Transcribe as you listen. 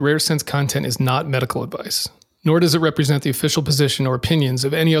Rare Sense content is not medical advice, nor does it represent the official position or opinions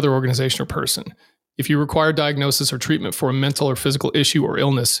of any other organization or person. If you require diagnosis or treatment for a mental or physical issue or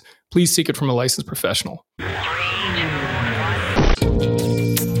illness, please seek it from a licensed professional.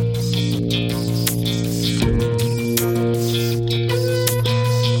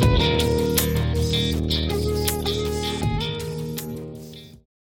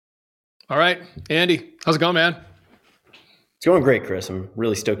 All right, Andy, how's it going, man? It's going great, Chris. I'm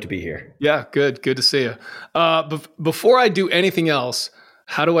really stoked to be here. Yeah, good. Good to see you. Before I do anything else,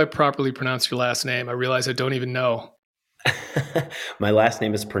 how do I properly pronounce your last name? I realize I don't even know. My last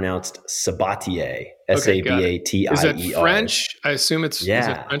name is pronounced Sabatier, Okay, Sabatier. Is it French? I assume it's Is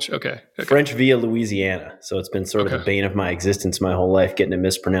it French? Okay. French via Louisiana. So it's been sort of the bane of my existence my whole life, getting it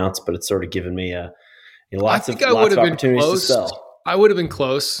mispronounced, but it's sort of given me lots of opportunities to sell. I would have been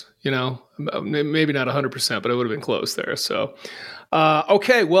close, maybe not 100%, but I would have been close there. So,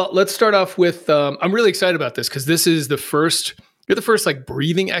 okay, well, let's start off with, I'm really excited about this because this is you're the first like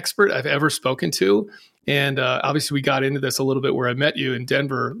breathing expert I've ever spoken to. And obviously we got into this a little bit where I met you in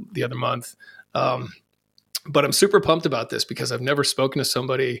Denver the other month. But I'm super pumped about this because I've never spoken to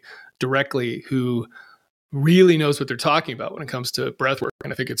somebody directly who really knows what they're talking about when it comes to breath work.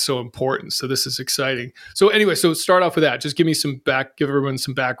 And I think it's so important. So this is exciting. So anyway, so start off with that. Just give everyone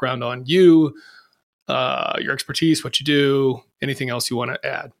some background on you, your expertise, what you do, anything else you want to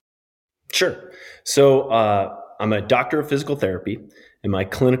add. Sure. So I'm a doctor of physical therapy and my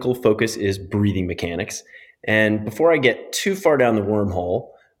clinical focus is breathing mechanics. And before I get too far down the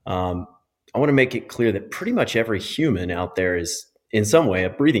wormhole, I want to make it clear that pretty much every human out there is in some way a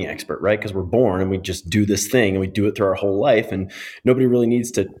breathing expert, right? Because we're born and we just do this thing and we do it through our whole life and nobody really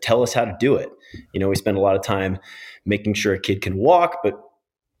needs to tell us how to do it. We spend a lot of time making sure a kid can walk, but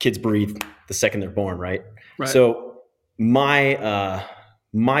kids breathe the second they're born, right? So my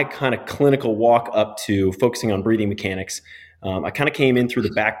kind of clinical walk up to focusing on breathing mechanics, I kind of came in through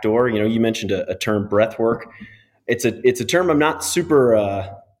the back door. You mentioned a term, breath work. It's a term I'm not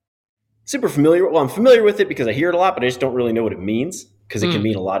super familiar with. Well, I'm familiar with it because I hear it a lot, but I just don't really know what it means because it can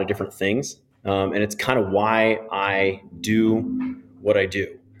mean a lot of different things. And it's kind of why I do what I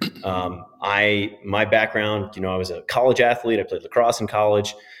do. My background, I was a college athlete. I played lacrosse in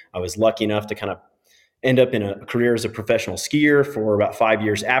college. I was lucky enough to kind of end up in a career as a professional skier for about 5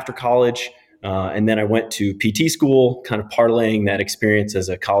 years after college. And then I went to PT school, kind of parlaying that experience as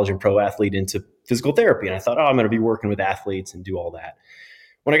a college and pro athlete into physical therapy. And I thought, I'm going to be working with athletes and do all that.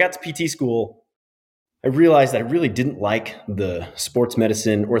 When I got to PT school, I realized that I really didn't like the sports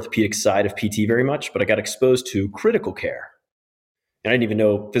medicine, orthopedic side of PT very much, but I got exposed to critical care. And I didn't even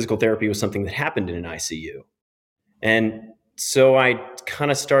know physical therapy was something that happened in an ICU. And so I kind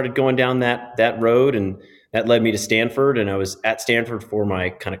of started going down that road, and that led me to Stanford. And I was at Stanford for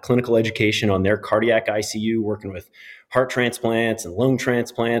my kind of clinical education on their cardiac ICU, working with heart transplants and lung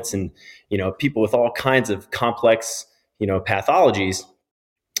transplants and, people with all kinds of complex, pathologies.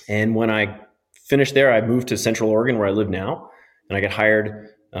 And when I finished there, I moved to Central Oregon where I live now. And I got hired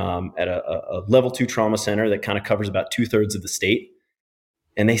at a level 2 trauma center that kind of covers about 2/3 of the state.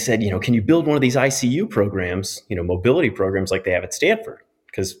 And they said, can you build one of these ICU programs, mobility programs like they have at Stanford?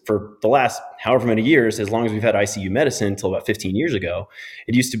 Because for the last however many years, as long as we've had ICU medicine until about 15 years ago,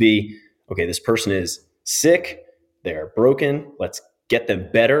 it used to be, okay, this person is sick, they're broken, let's get them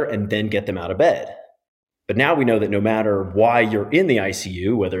better and then get them out of bed. But now we know that no matter why you're in the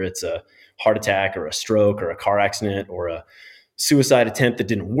ICU, whether it's a heart attack or a stroke or a car accident or a suicide attempt that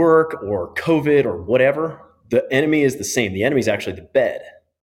didn't work or COVID or whatever, the enemy is the same. The enemy is actually the bed,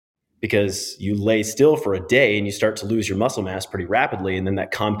 because you lay still for a day and you start to lose your muscle mass pretty rapidly. And then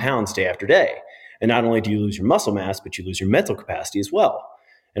that compounds day after day. And not only do you lose your muscle mass, but you lose your mental capacity as well.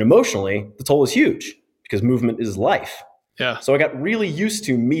 And emotionally, the toll is huge because movement is life. Yeah. So I got really used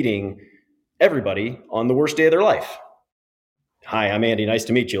to meeting everybody on the worst day of their life. Hi, I'm Andy. Nice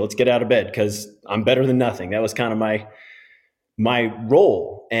to meet you. Let's get out of bed because I'm better than nothing. That was kind of my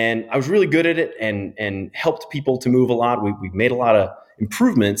role. And I was really good at it and helped people to move a lot. We made a lot of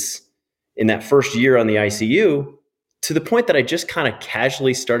improvements in that first year on the ICU to the point that I just kind of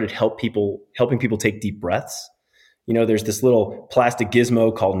casually started helping people take deep breaths. There's this little plastic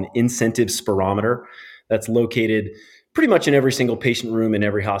gizmo called an incentive spirometer that's located pretty much in every single patient room in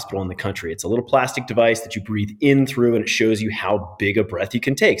every hospital in the country. It's a little plastic device that you breathe in through, and it shows you how big a breath you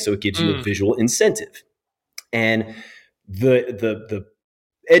can take. So it gives you a visual incentive. And the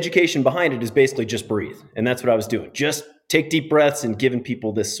education behind it is basically just breathe. And that's what I was doing. Just take deep breaths and giving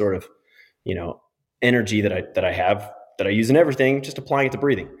people this sort of, energy that I have, that I use in everything, just applying it to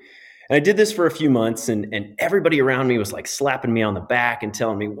breathing. And I did this for a few months, and everybody around me was like slapping me on the back and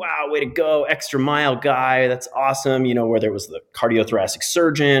telling me, wow, way to go, extra mile guy. That's awesome. Whether it was the cardiothoracic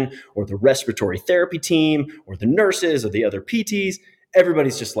surgeon or the respiratory therapy team or the nurses or the other PTs,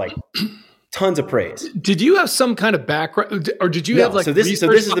 everybody's just like tons of praise. Did you have some kind of background, or did you have like so this is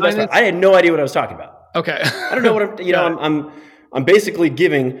the best part. I had no idea what I was talking about. Okay. I don't know what I'm basically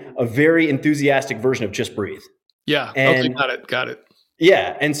giving a very enthusiastic version of Just Breathe. Yeah. And Okay. Got it.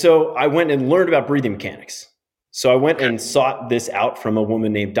 Yeah. And so I went and learned about breathing mechanics. So I went and sought this out from a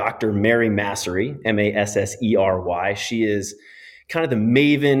woman named Dr. Mary Massery, Massery. She is kind of the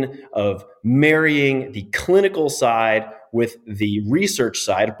maven of marrying the clinical side with the research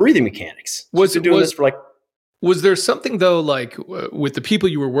side of breathing mechanics. Was there something though, like with the people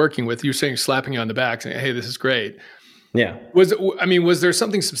you were working with, you're saying slapping you on the back saying, hey, this is great. Yeah. Was there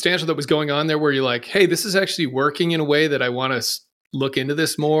something substantial that was going on there where you're like, hey, this is actually working in a way that I want to look into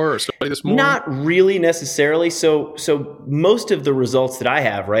this more or study this more? Not really necessarily. So most of the results that I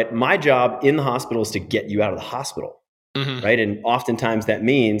have, right, my job in the hospital is to get you out of the hospital, right? And oftentimes that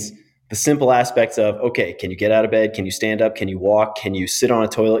means the simple aspects of, okay, can you get out of bed? Can you stand up? Can you walk? Can you sit on a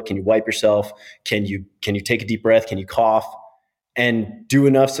toilet? Can you wipe yourself? Can you take a deep breath? Can you cough? And do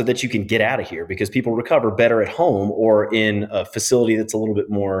enough so that you can get out of here, because people recover better at home or in a facility that's a little bit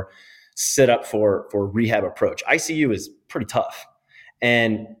more set up for rehab approach. ICU is pretty tough.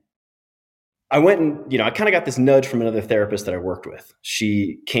 And I went and, I kind of got this nudge from another therapist that I worked with.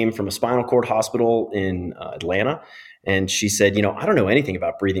 She came from a spinal cord hospital in Atlanta. And she said, I don't know anything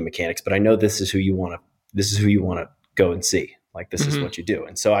about breathing mechanics, but I know this is who you want to go and see. Like, this is what you do.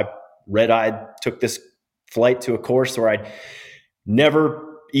 And so I red-eyed took this flight to a course where I'd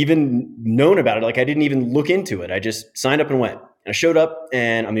never even known about it. Like, I didn't even look into it. I just signed up and went. And I showed up,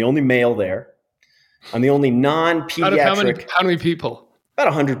 and I'm the only male there. I'm the only non-pediatric. How many people? About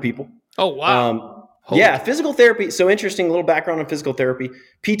 100 people. Oh, wow. Physical therapy. So interesting, a little background on physical therapy.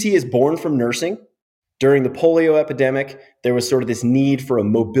 PT is born from nursing. During the polio epidemic, there was sort of this need for a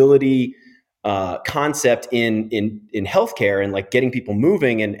mobility concept in healthcare and like getting people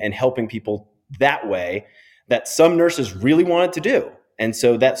moving and helping people that way that some nurses really wanted to do. And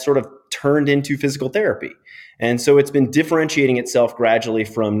so that sort of turned into physical therapy. And so it's been differentiating itself gradually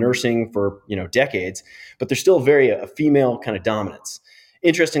from nursing for, decades, but there's still a female kind of dominance.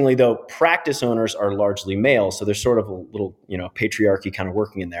 Interestingly, though, practice owners are largely male. So there's sort of a little, patriarchy kind of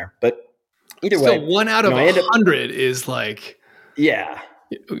working in there. But either way, 1 out of 100 is like, yeah.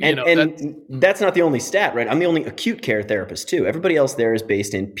 And that's not the only stat, right? I'm the only acute care therapist too. Everybody else there is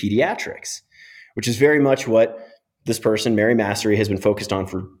based in pediatrics, which is very much what this person, Mary Massery, has been focused on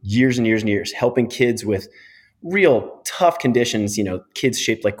for years and years and years, helping kids with real tough conditions, kids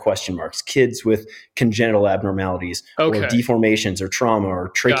shaped like question marks, kids with congenital abnormalities or deformations or trauma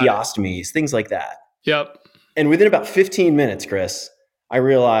or tracheostomies, things like that. Yep. And within about 15 minutes, Chris, I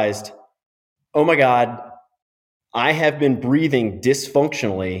realized, oh my God, I have been breathing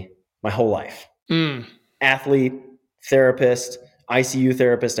dysfunctionally my whole life. Athlete, therapist, ICU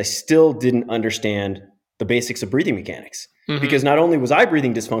therapist, I still didn't understand the basics of breathing mechanics. Because not only was I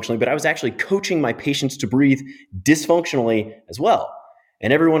breathing dysfunctionally, but I was actually coaching my patients to breathe dysfunctionally as well.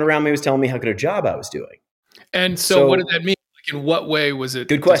 And everyone around me was telling me how good a job I was doing. And so what did that mean? Like, in what way was it?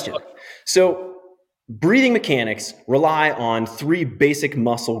 Good question. So breathing mechanics rely on 3 basic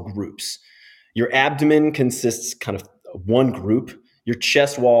muscle groups. Your abdomen consists kind of one group, your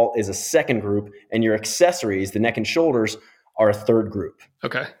chest wall is a second group, and your accessories, the neck and shoulders, are a third group.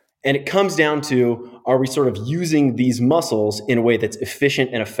 Okay. And it comes down to, are we sort of using these muscles in a way that's efficient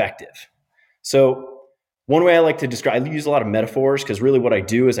and effective? So one way I like to describe, I use a lot of metaphors, because really what I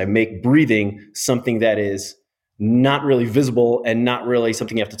do is I make breathing something that is not really visible and not really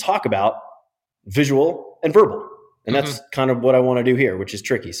something you have to talk about, visual and verbal. And that's kind of what I want to do here, which is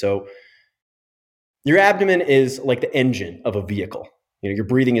tricky. So your abdomen is like the engine of a vehicle. Your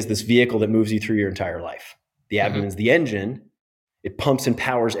breathing is this vehicle that moves you through your entire life. The abdomen is the engine. It pumps and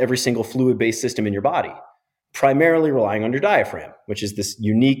powers every single fluid-based system in your body, primarily relying on your diaphragm, which is this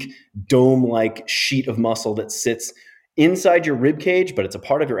unique dome-like sheet of muscle that sits inside your rib cage, but it's a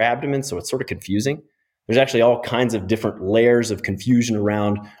part of your abdomen, so it's sort of confusing. There's actually all kinds of different layers of confusion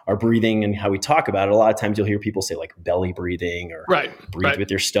around our breathing and how we talk about it. A lot of times you'll hear people say like belly breathing or breathe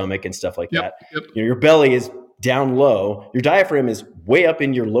with your stomach and stuff like that. Yep. Your belly is down low. Your diaphragm is way up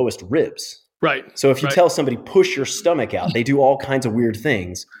in your lowest ribs. Right. So if you tell somebody, push your stomach out, they do all kinds of weird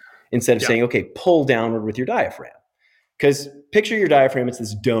things instead of saying, okay, pull downward with your diaphragm. Because picture your diaphragm, it's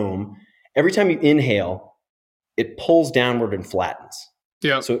this dome. Every time you inhale, it pulls downward and flattens.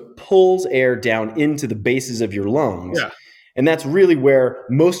 Yeah. So it pulls air down into the bases of your lungs. Yeah. And that's really where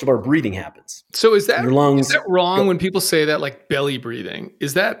most of our breathing happens. So is Your lungs. that wrong when people say that, like belly breathing?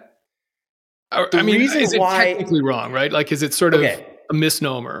 Is that, The reason is it why, technically wrong, right? Like, is it sort of okay, a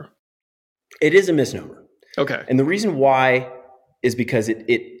misnomer? it is a misnomer. Okay. And the reason why is because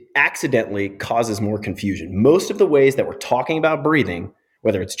it accidentally causes more confusion. Most of the ways that we're talking about breathing,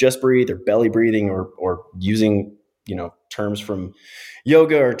 whether it's just breathe or belly breathing or using, terms from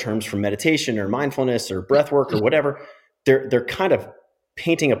yoga or terms from meditation or mindfulness or breath work or whatever, they're kind of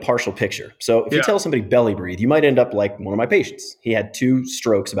painting a partial picture. So if you Yeah. tell somebody belly breathe, you might end up like one of my patients. He had 2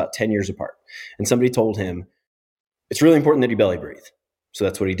 strokes about 10 years apart. And somebody told him, it's really important that you belly breathe. So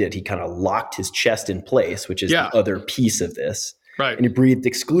that's what he did. He kind of locked his chest in place, which is the other piece of this. Right. And he breathed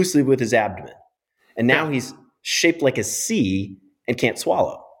exclusively with his abdomen. And now Yeah. he's shaped like a C and can't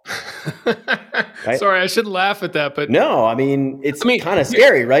swallow. Right? Sorry, I shouldn't laugh at that, but no, it's kind of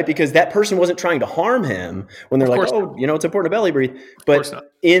scary, right? Because that person wasn't trying to harm him when they're like, oh, it's important to belly breathe. But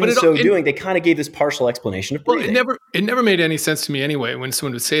in so doing, they kind of gave this partial explanation of breathing. Well, it never made any sense to me anyway when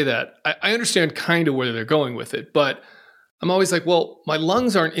someone would say that. I understand kind of where they're going with it, but I'm always like, well, my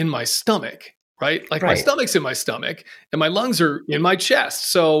lungs aren't in my stomach, right? Like my stomach's in my stomach and my lungs are in my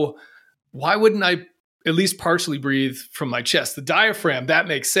chest. So why wouldn't I at least partially breathe from my chest? The diaphragm, that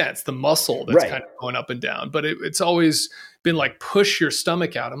makes sense. The muscle that's kind of going up and down, but it's always been like, push your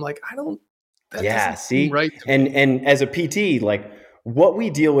stomach out. I'm like, that doesn't seem right to me. And as a PT, like what we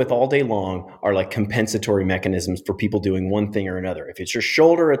deal with all day long are like compensatory mechanisms for people doing one thing or another. If it's your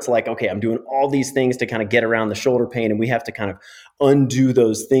shoulder, it's like, okay, I'm doing all these things to kind of get around the shoulder pain, and we have to kind of undo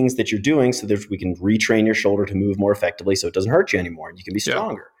those things that you're doing so that we can retrain your shoulder to move more effectively so it doesn't hurt you anymore and you can be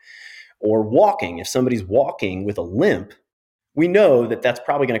stronger. Or walking. If somebody's walking with a limp, we know that that's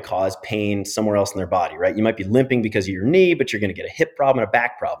probably going to cause pain somewhere else in their body, right? You might be limping because of your knee, but you're going to get a hip problem and a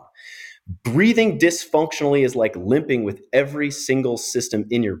back problem. Breathing dysfunctionally is like limping with every single system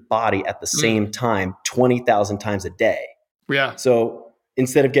in your body at the same time, 20,000 times a day. Yeah. So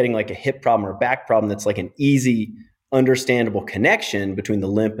instead of getting like a hip problem or a back problem, that's like an easy, understandable connection between the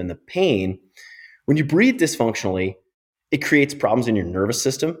limp and the pain. When you breathe dysfunctionally, it creates problems in your nervous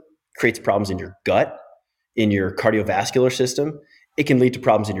system, creates problems in your gut, in your cardiovascular system. It can lead to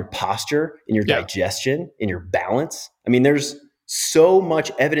problems in your posture, in your digestion, in your balance. There's so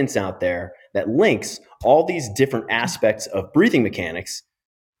much evidence out there that links all these different aspects of breathing mechanics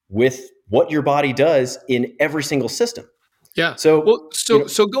with what your body does in every single system. Yeah. So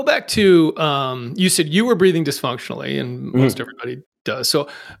go back to, you said you were breathing dysfunctionally, and most everybody does. So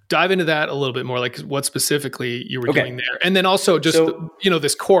dive into that a little bit more, like what specifically you were doing there. And then also just,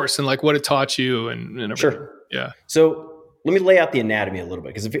 this course and like what it taught you and everything. Sure. Yeah. So let me lay out the anatomy a little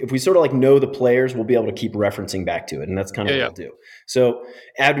bit, because if we sort of like know the players, we'll be able to keep referencing back to it. And that's kind of what we'll do. So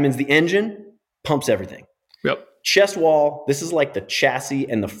abdomen's the engine, pumps everything. Yep. Chest wall, this is like the chassis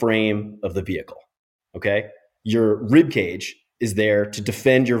and the frame of the vehicle. Okay. Your rib cage is there to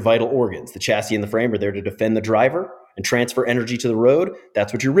defend your vital organs. The chassis and the frame are there to defend the driver and transfer energy to the road.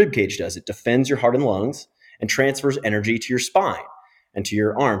 That's what your rib cage does. It defends your heart and lungs and transfers energy to your spine and to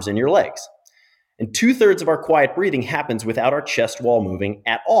your arms and your legs. And 2/3 of our quiet breathing happens without our chest wall moving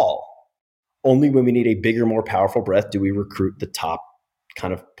at all. Only when we need a bigger, more powerful breath do we recruit the top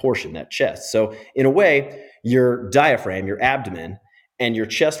kind of portion, that chest. So in a way, your diaphragm, your abdomen, and your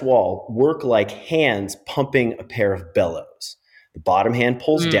chest wall work like hands pumping a pair of bellows. The bottom hand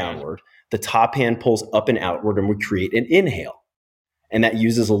pulls downward, the top hand pulls up and outward, and we create an inhale. And that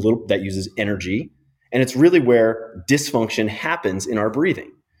uses energy. And it's really where dysfunction happens in our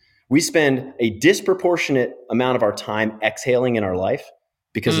breathing. We spend a disproportionate amount of our time exhaling in our life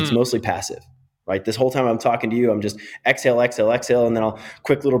because it's mostly passive, right? This whole time I'm talking to you, I'm just exhale, and then I'll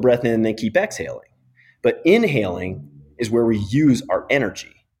quick little breath in and then keep exhaling. But inhaling is where we use our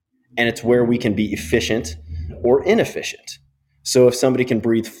energy, and it's where we can be efficient or inefficient. So if somebody can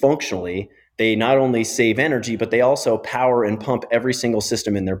breathe functionally, they not only save energy, but they also power and pump every single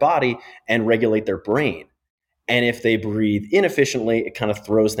system in their body and regulate their brain. And if they breathe inefficiently, it kind of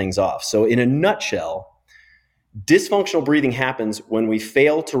throws things off. So in a nutshell, dysfunctional breathing happens when we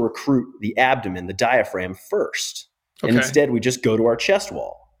fail to recruit the abdomen, the diaphragm first. Okay. And instead, we just go to our chest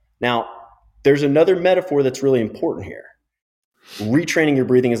wall. Now, there's another metaphor that's really important here. Retraining your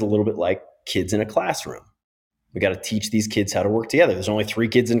breathing is a little bit like kids in a classroom. We got to teach these kids how to work together. There's only 3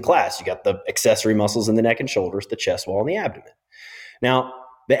 kids in class. You got the accessory muscles in the neck and shoulders, the chest wall, and the abdomen. Now,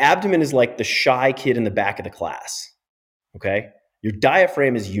 the abdomen is like the shy kid in the back of the class. Okay? Your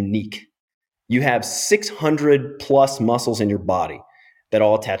diaphragm is unique. You have 600 plus muscles in your body that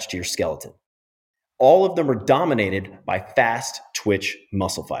all attach to your skeleton. All of them are dominated by fast twitch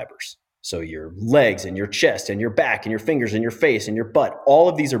muscle fibers. So your legs and your chest and your back and your fingers and your face and your butt, all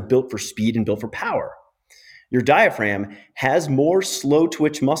of these are built for speed and built for power. Your diaphragm has more slow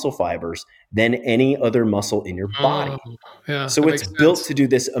twitch muscle fibers than any other muscle in your body. Oh, yeah, So that it's makes built sense. to do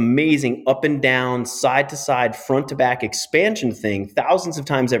this amazing up and down, side to side, front to back expansion thing thousands of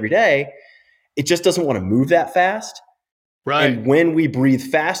times every day. It just doesn't want to move that fast. Right. And when we breathe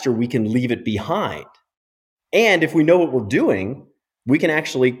faster, we can leave it behind. And if we know what we're doing, we can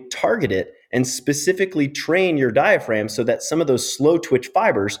actually target it and specifically train your diaphragm so that some of those slow twitch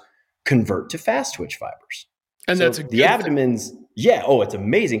fibers convert to fast twitch fibers. And So that's a the good thing. abdomen's, it's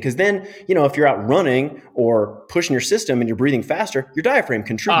amazing. Because then, if you're out running or pushing your system and you're breathing faster, your diaphragm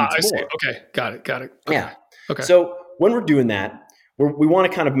contributes I see. more. Okay. Got it. Okay. Yeah. Okay. So when we're doing that, we want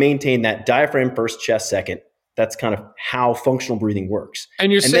to kind of maintain that diaphragm first, chest second. That's kind of how functional breathing works.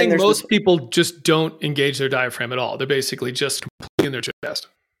 And you're And then saying there's most people just don't engage their diaphragm at all. They're basically just completely in their chest.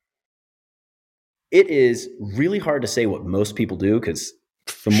 It is really hard to say what most people do because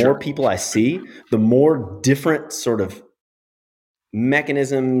the Sure. more people I see, the more different sort of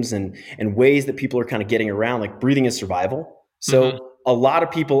mechanisms and ways that people are kind of getting around. Like breathing is survival. So a lot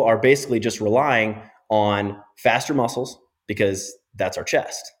of people are basically just relying on faster muscles because that's our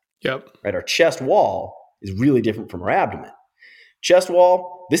chest, Yep. right? Our chest wall is really different from our abdomen. Chest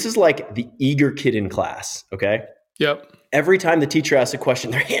wall, this is like the eager kid in class, okay? Yep. Every time the teacher asks a question,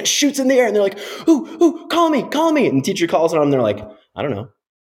 their hand shoots in the air and they're like, ooh, call me. And the teacher calls on them, they're like, I don't know.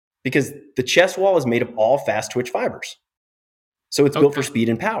 Because the chest wall is made of all fast twitch fibers. So it's built for speed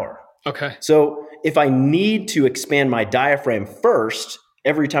and power. Okay. So if I need to expand my diaphragm first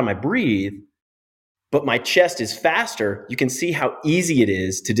every time I breathe, but my chest is faster, you can see how easy it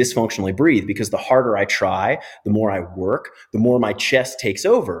is to dysfunctionally breathe because the harder I try, the more I work, the more my chest takes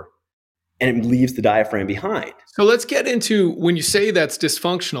over and it leaves the diaphragm behind. So let's get into when you say that's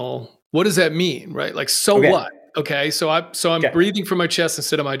dysfunctional, what does that mean, right? Like, so what? Okay. So I'm breathing from my chest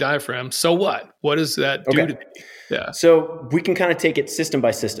instead of my diaphragm. So what? What does that do to me? Yeah. So we can kind of take it system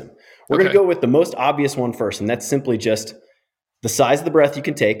by system. We're going to go with the most obvious one first, and that's simply just the size of the breath you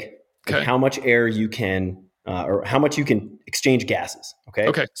can take and how much air you can, or how much you can exchange gases.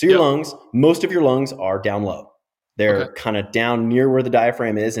 Okay. So your lungs, most of your lungs are down low. They're kind of down near where the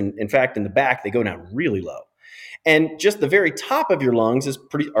diaphragm is. And in fact, in the back, they go down really low. And just the very top of your lungs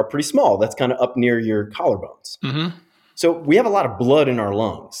are pretty small. That's kind of up near your collarbones. Mm-hmm. So we have a lot of blood in our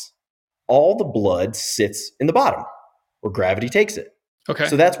lungs. All the blood sits in the bottom where gravity takes it. Okay.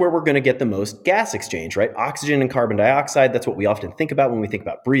 So that's where we're going to get the most gas exchange, right? Oxygen and carbon dioxide, that's what we often think about when we think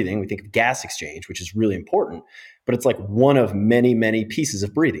about breathing. We think of gas exchange, which is really important, but it's like one of many, many pieces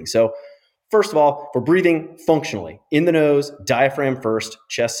of breathing. So first of all, for breathing functionally, in the nose, diaphragm first,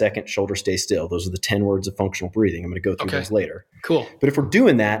 chest second, shoulder stay still. Those are the 10 words of functional breathing. I'm going to go through those later. Cool. But if we're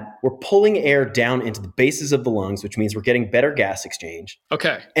doing that, we're pulling air down into the bases of the lungs, which means we're getting better gas exchange.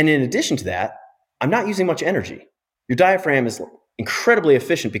 Okay. And in addition to that, I'm not using much energy. Your diaphragm is incredibly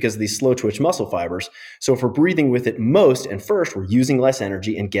efficient because of these slow twitch muscle fibers. So if we're breathing with it most and first, we're using less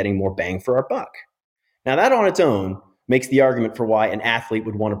energy and getting more bang for our buck. Now that on its own makes the argument for why an athlete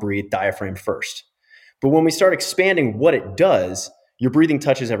would want to breathe diaphragm first. But when we start expanding what it does, your breathing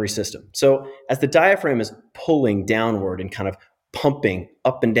touches every system. So as the diaphragm is pulling downward and kind of pumping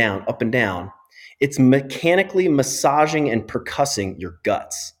up and down, it's mechanically massaging and percussing your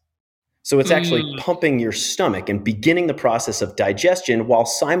guts. So it's actually pumping your stomach and beginning the process of digestion while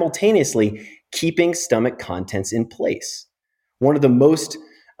simultaneously keeping stomach contents in place. One of the most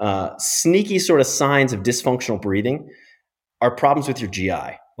sneaky sort of signs of dysfunctional breathing are problems with your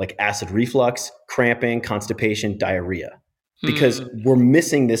GI, like acid reflux, cramping, constipation, diarrhea, because we're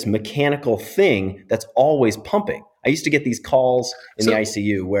missing this mechanical thing that's always pumping. I used to get these calls in the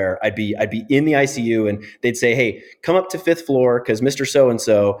ICU where I'd be in the ICU and they'd say, hey, come up to 5th floor because Mr.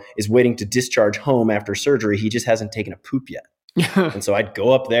 So-and-so is waiting to discharge home after surgery. He just hasn't taken a poop yet. And so I'd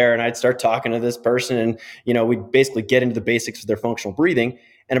go up there and I'd start talking to this person and, we'd basically get into the basics of their functional breathing.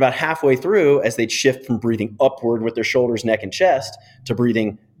 And about halfway through, as they'd shift from breathing upward with their shoulders, neck, and chest to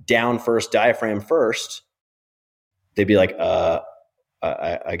breathing down first, diaphragm first, they'd be like, I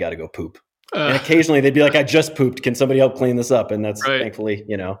got to go poop. And occasionally they'd be like, I just pooped. Can somebody help clean this up? And that's thankfully,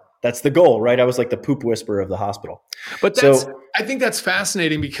 that's the goal, right? I was like the poop whisperer of the hospital. But I think that's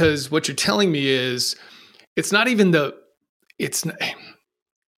fascinating because what you're telling me is it's not even it's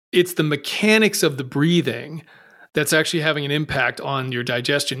the mechanics of the breathing that's actually having an impact on your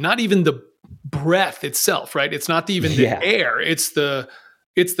digestion, not even the breath itself, right? It's not even the air. It's the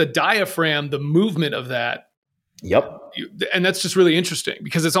diaphragm, the movement of that. Yep. And that's just really interesting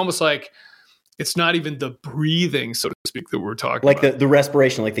because it's almost like it's not even the breathing, so to speak, that we're talking like about. the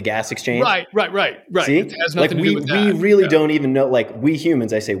respiration, like the gas exchange. Right. See, It has like nothing to do with we that. really don't even know. Like we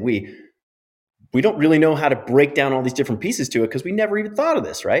humans, I say we don't really know how to break down all these different pieces to it because we never even thought of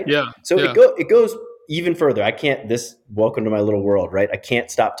this, right? Yeah. So Yeah. it goes even further. I can't. This welcome to my little world, right? I can't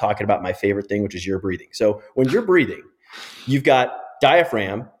stop talking about my favorite thing, which is your breathing. So when you're breathing, you've got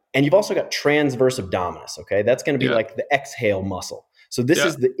diaphragm and you've also got transverse abdominis. Okay, that's going to be Yeah. like the exhale muscle. So this Yeah.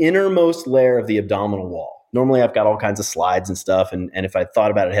 is the innermost layer of the abdominal wall. Normally, I've got all kinds of slides and stuff, and if I thought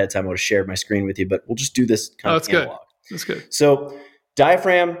about it ahead of time, I would have shared my screen with you. But we'll just do this Oh, kind of that's good. analog. That's good. So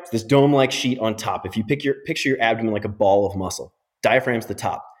diaphragm, this dome-like sheet on top. If you picture your abdomen like a ball of muscle, diaphragm's the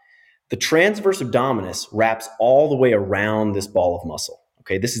top. The transverse abdominis wraps all the way around this ball of muscle.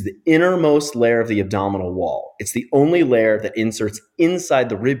 Okay, this is the innermost layer of the abdominal wall. It's the only layer that inserts inside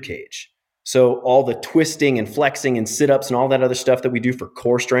the rib cage. So all the twisting and flexing and sit-ups and all that other stuff that we do for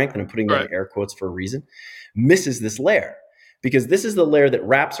core strength, and I'm putting that Right. in air quotes for a reason, misses this layer because this is the layer that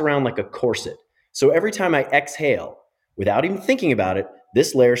wraps around like a corset. So every time I exhale, without even thinking about it,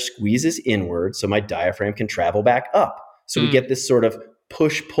 this layer squeezes inward so my diaphragm can travel back up. So we get this sort of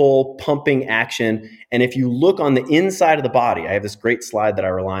push-pull pumping action. And if you look on the inside of the body, I have this great slide that I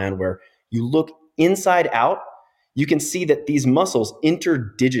rely on where you look inside out, you can see that these muscles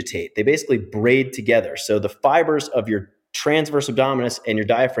interdigitate. They basically braid together. So the fibers of your transverse abdominis and your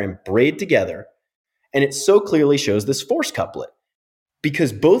diaphragm braid together. And it so clearly shows this force couplet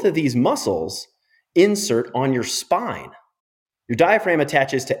because both of these muscles insert on your spine. Your diaphragm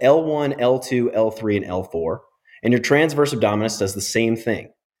attaches to L1, L2, L3, and L4, and your transverse abdominis does the same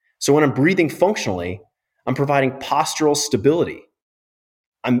thing. So when I'm breathing functionally, I'm providing postural stability.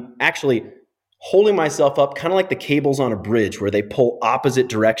 I'm actually holding myself up kind of like the cables on a bridge where they pull opposite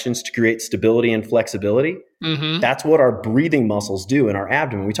directions to create stability and flexibility. Mm-hmm. That's what our breathing muscles do in our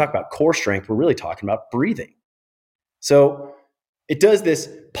abdomen. When we talk about core strength, we're really talking about breathing. So it does this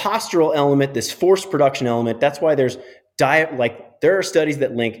postural element, this force production element. That's why there are studies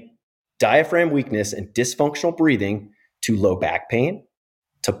that link diaphragm weakness and dysfunctional breathing to low back pain,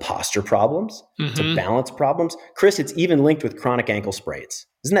 to posture problems, to Mm-hmm. balance problems. Chris, it's even linked with chronic ankle sprains.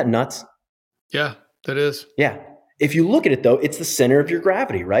 Isn't that nuts? Yeah, that is. Yeah. If you look at it though, it's the center of your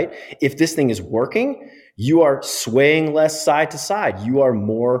gravity, right? If this thing is working, you are swaying less side to side. You are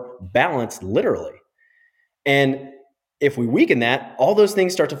more balanced, literally. And if we weaken that, all those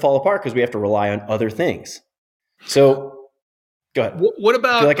things start to fall apart because we have to rely on other things. So go ahead. What I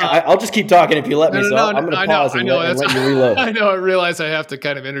about? feel like I'll just keep talking if you let me. So No, I'm going to I know. pause and let you reload. I know. I realize I have to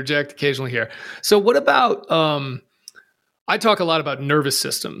kind of interject occasionally here. So what about? I talk a lot about nervous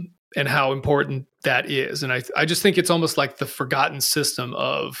system and how important that is, and I just think it's almost like the forgotten system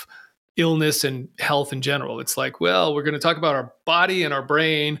of illness and health in general. It's like, well, we're going to talk about our body and our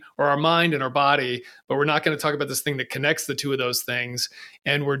brain, or our mind and our body, but we're not going to talk about this thing that connects the two of those things.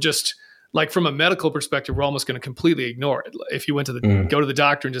 And we're just like, from a medical perspective, we're almost going to completely ignore it. If you went to go to the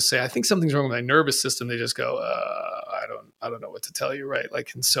doctor and just say, I think something's wrong with my nervous system, they just go, I don't know what to tell you, right?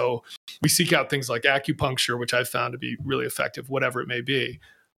 Like, and so we seek out things like acupuncture, which I've found to be really effective, whatever it may be.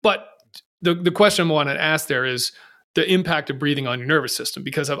 But the question I want to ask there is the impact of breathing on your nervous system,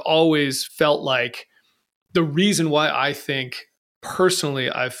 because I've always felt like the reason why I think personally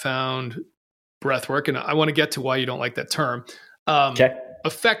I've found breath work, and I want to get to why you don't like that term,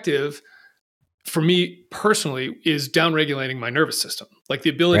 effective for me personally, is downregulating my nervous system, like the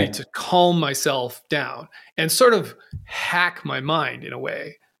ability to calm myself down and sort of hack my mind in a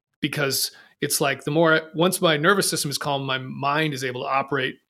way, because it's like once my nervous system is calm, my mind is able to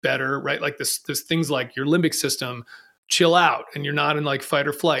operate better, right? Like this things like your limbic system chill out and you're not in like fight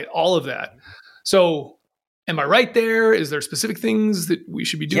or flight, all of that. So am I right there? Is there specific things that we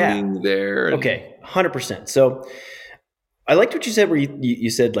should be doing there? Okay, 100%. So I liked what you said where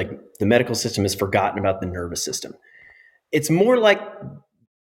you said like the medical system has forgotten about the nervous system. It's more like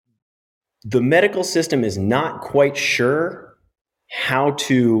the medical system is not quite sure how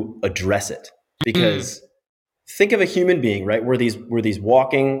to address it, because think of a human being, right? We're these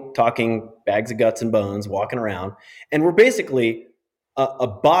walking, talking bags of guts and bones walking around, and we're basically a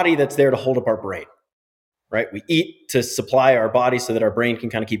body that's there to hold up our brain, right? We eat to supply our body so that our brain can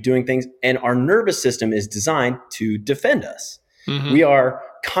kind of keep doing things, and our nervous system is designed to defend us. Mm-hmm. We are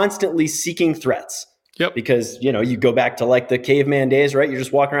constantly seeking threats. Yep. Because, you go back to like the caveman days, right? You're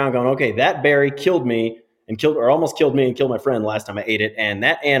just walking around going, okay, that berry killed me or almost killed me and killed my friend last time I ate it. And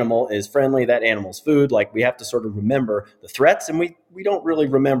that animal is friendly. That animal's food. Like, we have to sort of remember the threats, and we don't really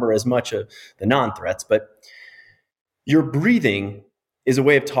remember as much of the non-threats, but your breathing is a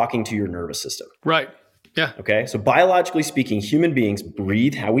way of talking to your nervous system. Right. Yeah. Okay. So biologically speaking, human beings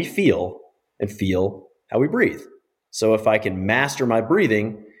breathe how we feel and feel how we breathe. So if I can master my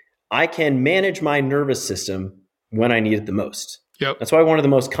breathing, I can manage my nervous system when I need it the most. Yep. That's why one of the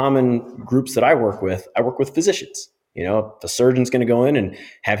most common groups that I work with physicians. You know, if the surgeon's going to go in and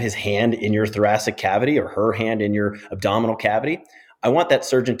have his hand in your thoracic cavity or her hand in your abdominal cavity, I want that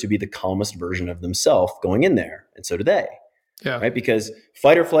surgeon to be the calmest version of themselves going in there. And so do they. Yeah. Right. Because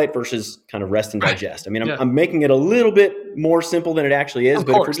fight or flight versus kind of rest and Right. digest. I mean, Yeah. I'm making it a little bit more simple than it actually is, Of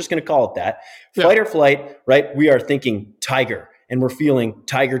but if course. we're just going to call it that, Yeah. fight or flight, right? We are thinking tiger and we're feeling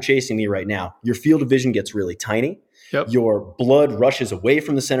tiger chasing me right now. Your field of vision gets really tiny. Yep. Your blood rushes away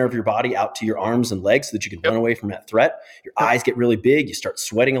from the center of your body out to your arms and legs so that you can Yep. run away from that threat. Your eyes get really big. You start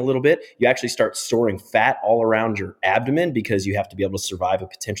sweating a little bit. You actually start storing fat all around your abdomen because you have to be able to survive a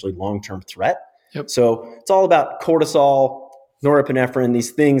potentially long-term threat. Yep. So it's all about cortisol, norepinephrine,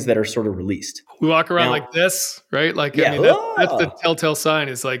 these things that are sort of released. We walk around like this, right? Like, Yeah. I mean, that's the telltale sign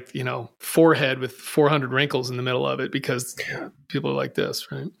is like, you know, forehead with 400 wrinkles in the middle of it because people are like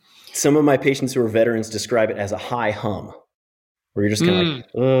this, right? Some of my patients who are veterans describe it as a high hum, where you're just kind of like,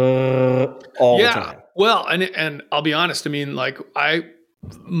 all the time. Well, and I'll be honest. I mean, like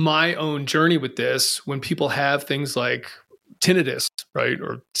my own journey with this, when people have things like tinnitus, right?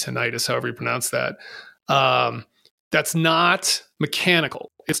 Or tinnitus, however you pronounce that. That's not mechanical.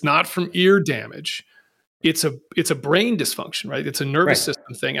 It's not from ear damage. It's a brain dysfunction, right? It's a nervous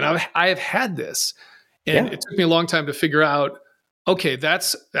system thing. And I have had this, and it took me a long time to figure out, okay,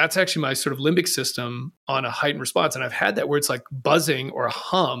 that's actually my sort of limbic system on a heightened response. And I've had that where it's like buzzing or a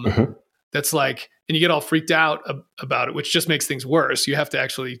hum that's like, and you get all freaked out about it, which just makes things worse. You have to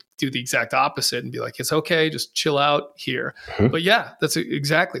actually do the exact opposite and be like, it's okay, just chill out here. But yeah, that's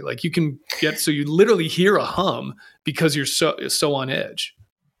exactly like you can get, so you literally hear a hum because you're so on edge.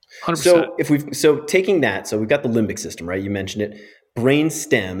 100%. So taking that, so we've got the limbic system, right? You mentioned it. Brain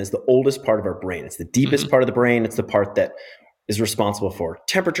stem is the oldest part of our brain. It's the deepest part of the brain. It's the part that is responsible for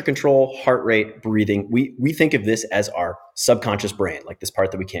temperature control, heart rate, breathing. We think of this as our subconscious brain, like this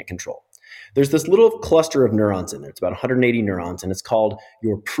part that we can't control. There's this little cluster of neurons in there. It's about 180 neurons, and it's called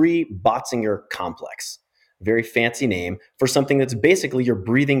your pre-Botzinger complex. Very fancy name for something that's basically your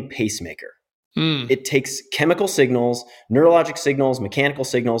breathing pacemaker. It takes chemical signals, neurologic signals, mechanical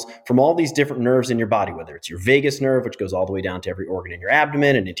signals from all these different nerves in your body, whether it's your vagus nerve, which goes all the way down to every organ in your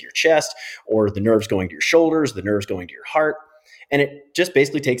abdomen and into your chest, or the nerves going to your shoulders, the nerves going to your heart. And it just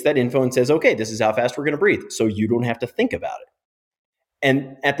basically takes that info and says, okay, this is how fast we're going to breathe. So you don't have to think about it.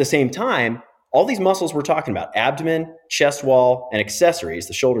 And at the same time, all these muscles we're talking about, abdomen, chest wall, and accessories,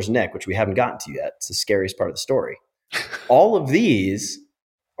 the shoulders and neck, which we haven't gotten to yet. It's the scariest part of the story. All of these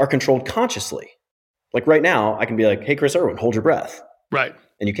are controlled consciously. Like right now, I can be like, hey, Chris Irwin, hold your breath. Right.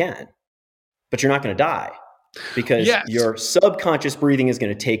 And you can. But you're not going to die because your subconscious breathing is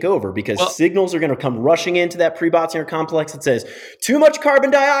going to take over because signals are going to come rushing into that pre-Botzinger complex that says, too much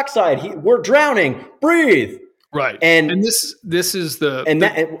carbon dioxide. We're drowning. Breathe. Right. And this is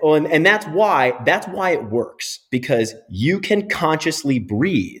that's why it works, because you can consciously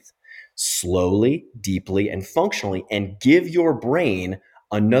breathe slowly, deeply, and functionally and give your brain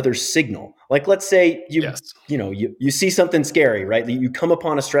another signal. Like let's say you see something scary, right? You come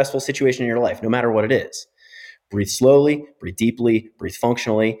upon a stressful situation in your life, no matter what it is. Breathe slowly, breathe deeply, breathe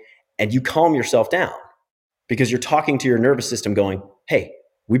functionally, and you calm yourself down because you're talking to your nervous system going, hey,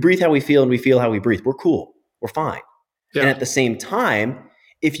 we breathe how we feel and we feel how we breathe. We're cool. We're fine. Yeah. And at the same time,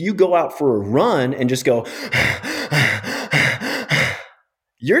 if you go out for a run and just go,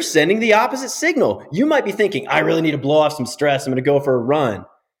 you're sending the opposite signal. You might be thinking, I really need to blow off some stress. I'm going to go for a run.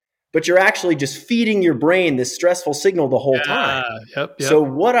 But you're actually just feeding your brain this stressful signal the whole time. Yep. So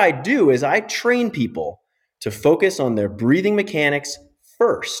what I do is I train people to focus on their breathing mechanics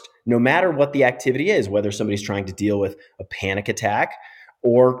first, no matter what the activity is, whether somebody's trying to deal with a panic attack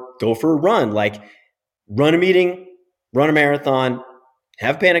or go for a run, like run a meeting, run a marathon,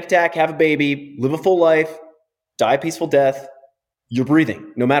 have a panic attack, have a baby, live a full life, die a peaceful death. You're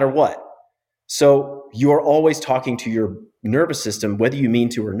breathing no matter what. So you are always talking to your nervous system, whether you mean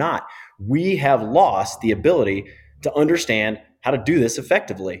to or not. We have lost the ability to understand how to do this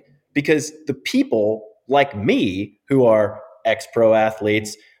effectively because the people like me who are ex-pro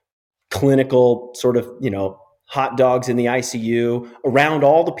athletes, clinical sort of, hot dogs in the ICU, around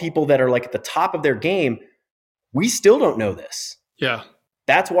all the people that are like at the top of their game, we still don't know this. Yeah.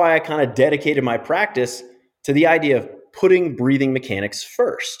 That's why I kind of dedicated my practice to the idea of putting breathing mechanics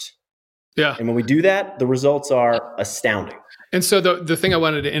first. Yeah. And when we do that, the results are astounding. And so the thing I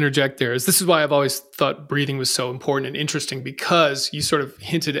wanted to interject there is this is why I've always thought breathing was so important and interesting, because you sort of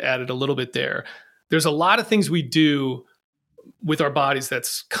hinted at it a little bit there. There's a lot of things we do with our bodies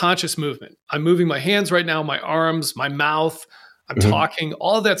that's conscious movement. I'm moving my hands right now, my arms, my mouth. I'm Mm-hmm. talking.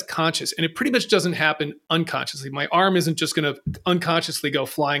 All of that's conscious, and it pretty much doesn't happen unconsciously. My arm isn't just going to unconsciously go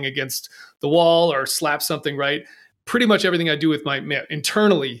flying against the wall or slap something, right? Pretty much everything I do with my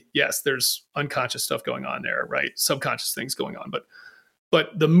internally, yes, there's unconscious stuff going on there, right? Subconscious things going on,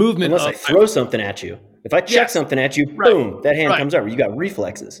 but the movement Unless I throw something at you. If I chuck something at you, boom, that hand comes over. You got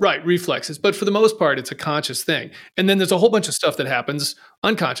reflexes. Right, reflexes. But for the most part, it's a conscious thing. And then there's a whole bunch of stuff that happens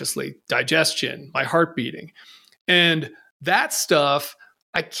unconsciously, digestion, my heart beating. And that stuff,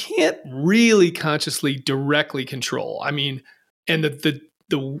 I can't really consciously directly control. I mean, and the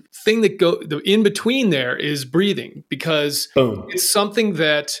thing that the in between there is breathing, because it's something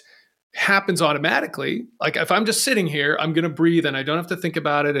that happens automatically. Like if I'm just sitting here, I'm going to breathe and I don't have to think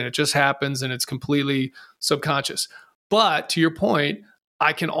about it, and it just happens, and it's completely subconscious. But to your point,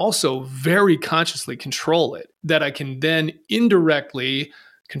 I can also very consciously control it, that I can then indirectly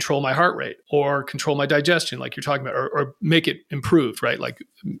control my heart rate or control my digestion, like you're talking about, or make it improved, right? Like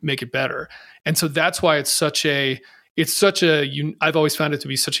make it better. And so that's why I've always found it to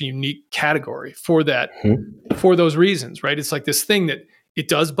be such a unique category for that, for those reasons, right? It's like this thing that it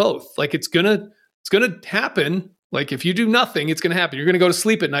does both. Like it's gonna happen. Like if you do nothing, it's gonna happen. You're gonna go to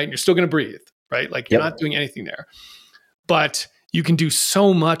sleep at night and you're still gonna breathe, right? Like you're not doing anything there. But you can do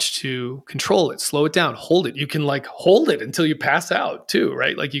so much to control it, slow it down, hold it. You can like hold it until you pass out too,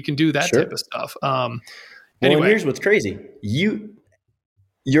 right? Like you can do that type of stuff. Anyway, here's what's crazy.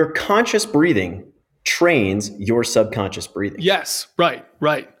 Your conscious breathing trains your subconscious breathing. Yes, right.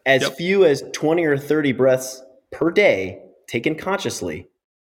 As few as 20 or 30 breaths per day taken consciously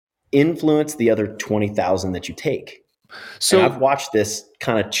influence the other 20,000 that you take. So and I've watched this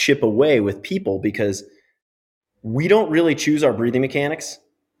kind of chip away with people because we don't really choose our breathing mechanics.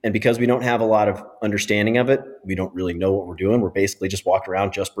 And because we don't have a lot of understanding of it, we don't really know what we're doing. We're basically just walking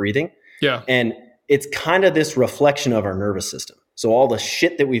around just breathing. Yeah. And it's kind of this reflection of our nervous system. So all the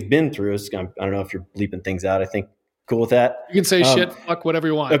shit that we've been through is, I don't know if you're bleeping things out. I think cool with that. You can say shit, fuck, whatever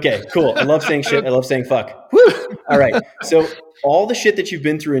you want. Okay, cool. I love saying shit. I love saying fuck. Woo! All right. So all the shit that you've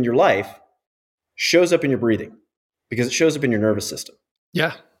been through in your life shows up in your breathing because it shows up in your nervous system.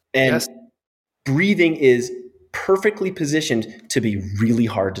 Yeah. And breathing is perfectly positioned to be really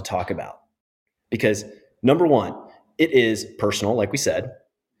hard to talk about because number one, it is personal, like we said.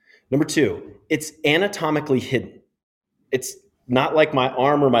 Number two, it's anatomically hidden. It's not like my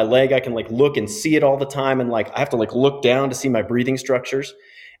arm or my leg. I can like look and see it all the time. And like, I have to like look down to see my breathing structures,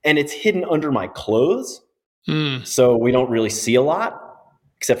 and it's hidden under my clothes. So we don't really see a lot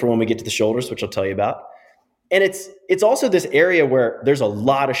except for when we get to the shoulders, which I'll tell you about. And it's also this area where there's a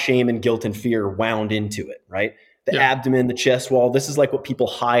lot of shame and guilt and fear wound into it, right? The abdomen, the chest wall. This is like what people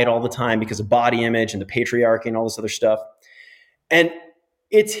hide all the time because of body image and the patriarchy and all this other stuff. And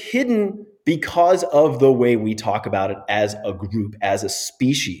it's hidden because of the way we talk about it as a group, as a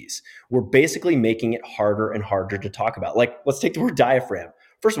species. We're basically making it harder and harder to talk about. Like, let's take the word diaphragm.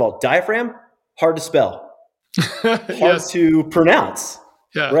 First of all, diaphragm, hard to spell, hard to pronounce,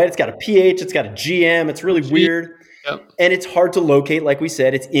 right? It's got a PH, it's got a GM, it's really weird. And it's hard to locate, like we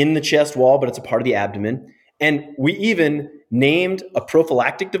said. It's in the chest wall, but it's a part of the abdomen. And we even named a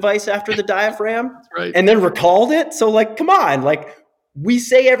prophylactic device after the diaphragm and then recalled it. So like, come on, like, we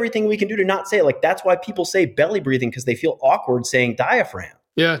say everything we can do to not say it. Like that's why people say belly breathing, because they feel awkward saying diaphragm.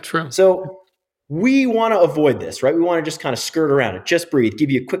 Yeah, true. So we want to avoid this, right? We want to just kind of skirt around it. Just breathe,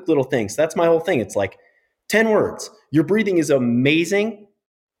 give you a quick little thing. So that's my whole thing. It's like 10 words. Your breathing is amazing.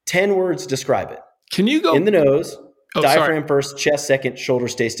 10 words describe it. Can you go in the nose? Diaphragm first, chest second,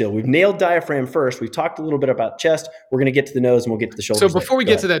 shoulders stay still. We've nailed diaphragm first. We've talked a little bit about chest. We're going to get to the nose and we'll get to the shoulders. So before we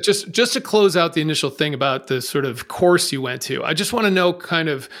get to that, just to close out the initial thing about the sort of course you went to, I just want to know kind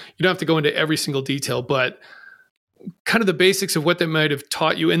of, you don't have to go into every single detail, but kind of the basics of what they might have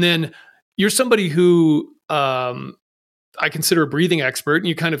taught you. And then you're somebody who I consider a breathing expert, and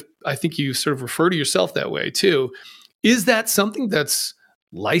you kind of, I think you sort of refer to yourself that way too. Is that something that's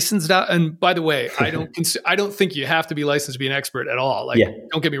licensed out? And by the way, I don't think you have to be licensed to be an expert at all. Like,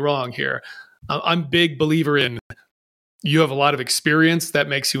 don't get me wrong here. I'm a big believer in you have a lot of experience that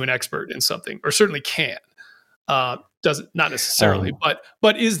makes you an expert in something, or certainly can. Doesn't, not necessarily,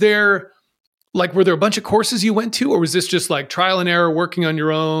 but is there, like, were there a bunch of courses you went to, or was this just like trial and error, working on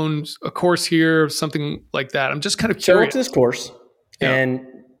your own, a course here, something like that? I'm just kind of curious. So I went to this course, and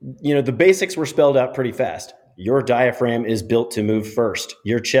the basics were spelled out pretty fast. Your diaphragm is built to move first.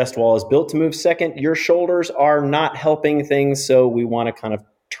 Your chest wall is built to move second. Your shoulders are not helping things, so we want to kind of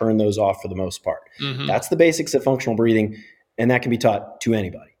turn those off for the most part. That's the basics of functional breathing, and that can be taught to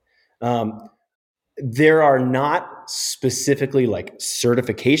anybody. There are not specifically like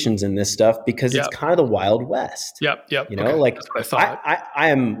certifications in this stuff because it's Yep. kind of the Wild West. Yep. You know, Okay. like That's what I thought. I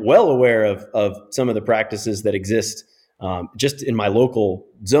am well aware of some of the practices that exist just in my local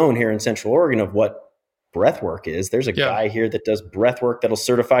zone here in Central Oregon of what breath work is. There's a Yeah. guy here that does breath work that'll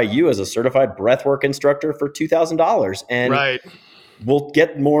certify you as a certified breath work instructor for $2,000. And Right. we'll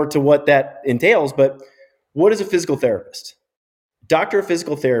get more to what that entails. But what is a physical therapist? Doctor of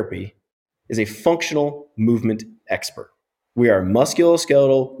physical therapy is a functional movement expert. We are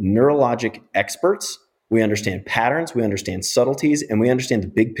musculoskeletal neurologic experts. We understand patterns, we understand subtleties, and we understand the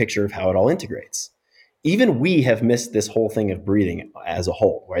big picture of how it all integrates. Even we have missed this whole thing of breathing as a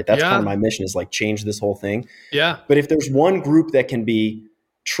whole, right? That's part of my mission is like change this whole thing. Yeah. But if there's one group that can be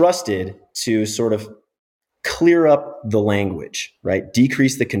trusted to sort of clear up the language, right?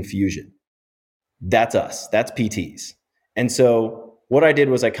 Decrease the confusion. That's us. That's PTs. And so what I did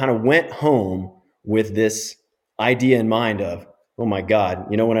was I kind of went home with this idea in mind of, oh my God,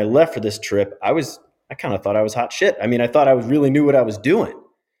 you know, when I left for this trip, I kind of thought I was hot shit. I mean, I thought I really knew what I was doing,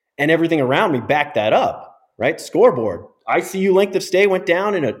 and everything around me backed that up, right? Scoreboard. ICU length of stay went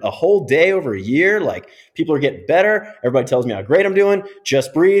down in a whole day over a year. Like, people are getting better. Everybody tells me how great I'm doing.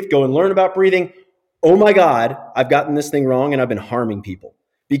 Just breathe. Go and learn about breathing. Oh my God, I've gotten this thing wrong and I've been harming people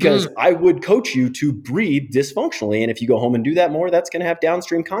because I would coach you to breathe dysfunctionally. And if you go home and do that more, that's going to have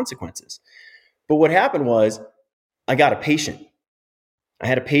downstream consequences. But what happened was I got a patient. I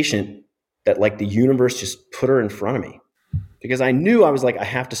had a patient that like the universe just put her in front of me because I knew I was like, I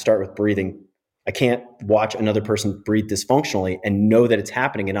have to start with breathing. I can't watch another person breathe dysfunctionally and know that it's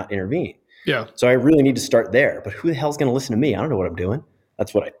happening and not intervene. Yeah. So I really need to start there. But who the hell's going to listen to me? I don't know what I'm doing.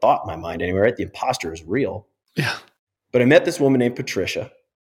 That's what I thought in my mind anyway, right? The imposter is real. Yeah. But I met this woman named Patricia,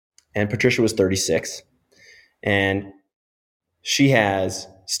 and Patricia was 36, and she has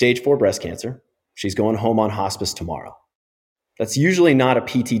stage 4 breast cancer. She's going home on hospice tomorrow. That's usually not a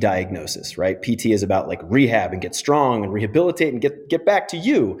PT diagnosis, right? PT is about like rehab and get strong and rehabilitate and get back to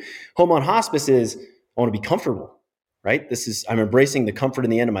you. Home on hospice is, I want to be comfortable, right? I'm embracing the comfort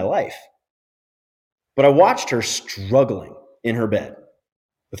in the end of my life. But I watched her struggling in her bed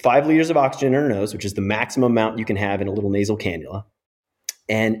with 5 liters of oxygen in her nose, which is the maximum amount you can have in a little nasal cannula.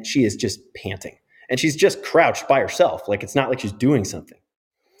 And she is just panting. And she's just crouched by herself. Like, it's not like she's doing something.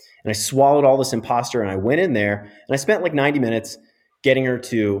 And I swallowed all this imposter and I went in there and I spent like 90 minutes getting her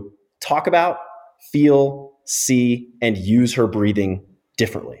to talk about, feel, see, and use her breathing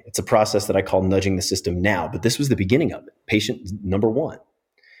differently. It's a process that I call nudging the system now, but this was the beginning of it. Patient number 1.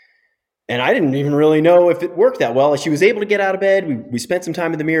 And I didn't even really know if it worked that well. She was able to get out of bed. We spent some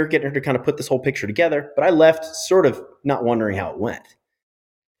time in the mirror getting her to kind of put this whole picture together, but I left sort of not wondering how it went.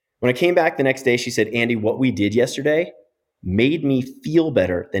 When I came back the next day, she said, Andy, what we did yesterday made me feel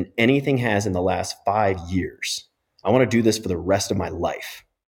better than anything has in the last 5 years. I want to do this for the rest of my life.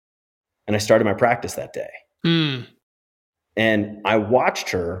 And I started my practice that day. And I watched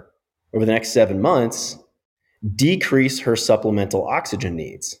her over the next 7 months decrease her supplemental oxygen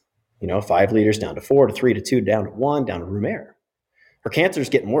needs. 5 liters down to 4 to 3 to 2, down to 1, down to room air. Her cancer is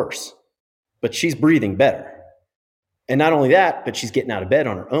getting worse, but she's breathing better. And not only that, but she's getting out of bed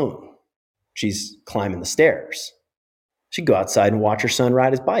on her own. She's climbing the stairs. She'd go outside and watch her son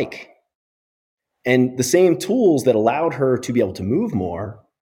ride his bike. And the same tools that allowed her to be able to move more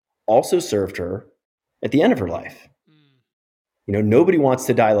also served her at the end of her life. Nobody wants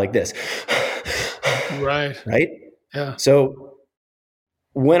to die like this. Right. Right? Yeah. So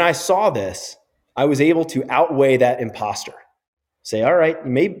when I saw this, I was able to outweigh that imposter. Say, all right,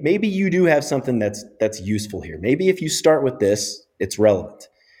 maybe you do have something that's useful here. Maybe if you start with this, it's relevant.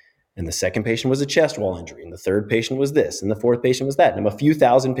 And the second patient was a chest wall injury, and the third patient was this, and the fourth patient was that. And I'm a few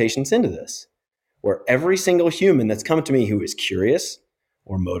thousand patients into this, where every single human that's come to me who is curious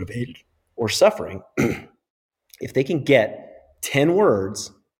or motivated or suffering, if they can get 10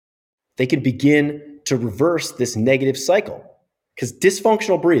 words, they can begin to reverse this negative cycle. Because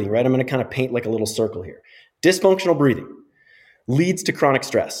dysfunctional breathing, right? I'm going to kind of paint like a little circle here. Dysfunctional breathing leads to chronic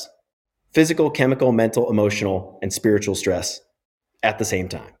stress, physical, chemical, mental, emotional, and spiritual stress at the same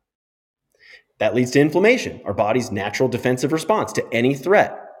time. That leads to inflammation, our body's natural defensive response to any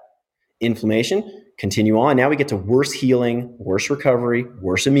threat. Inflammation, continue on. Now we get to worse healing, worse recovery,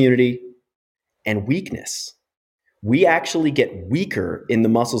 worse immunity, and weakness. We actually get weaker in the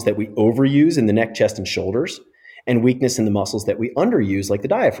muscles that we overuse in the neck, chest, and shoulders, and weakness in the muscles that we underuse, like the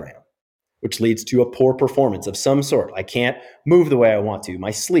diaphragm, which leads to a poor performance of some sort. I can't move the way I want to.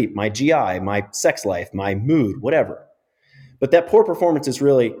 My sleep, my GI, my sex life, my mood, whatever. But that poor performance is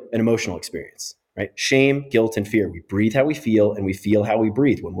really an emotional experience, right? Shame, guilt, and fear. We breathe how we feel, and we feel how we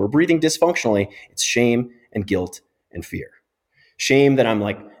breathe. When we're breathing dysfunctionally, it's shame and guilt and fear. Shame that I'm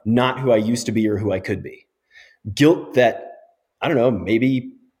like not who I used to be or who I could be. Guilt that, I don't know,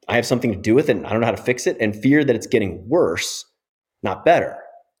 maybe I have something to do with it and I don't know how to fix it. And fear that it's getting worse, not better.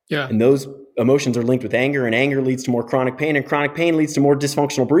 Yeah. And those emotions are linked with anger, and anger leads to more chronic pain, and chronic pain leads to more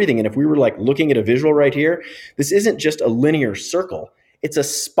dysfunctional breathing. And if we were like looking at a visual right here, this isn't just a linear circle. It's a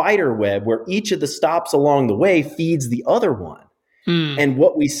spider web where each of the stops along the way feeds the other one. And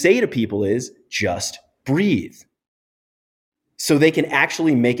what we say to people is just breathe. So they can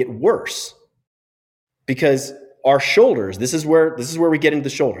actually make it worse. Because our shoulders, this is where we get into the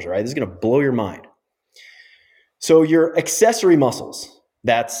shoulders, all right? This is going to blow your mind. So your accessory muscles,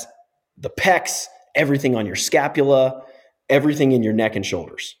 that's the pecs, everything on your scapula, everything in your neck and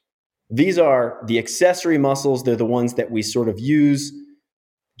shoulders. These are the accessory muscles. They're the ones that we sort of use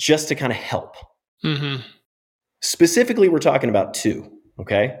just to kind of help. Mm-hmm. Specifically, we're talking about two,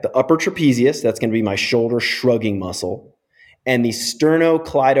 okay? The upper trapezius, that's going to be my shoulder shrugging muscle. And the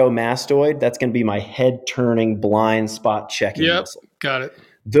sternocleidomastoid, that's going to be my head turning blind spot checking muscle. Got it.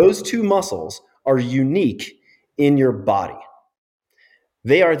 Those two muscles are unique in your body.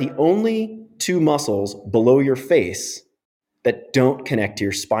 They are the only two muscles below your face that don't connect to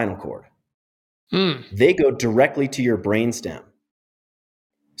your spinal cord. They go directly to your brainstem.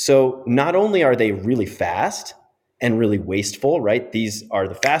 So not only are they really fast and really wasteful, right? These are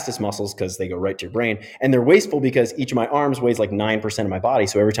the fastest muscles because they go right to your brain. And they're wasteful because each of my arms weighs like 9% of my body.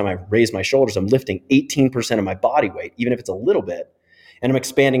 So every time I raise my shoulders, I'm lifting 18% of my body weight, even if it's a little bit. And I'm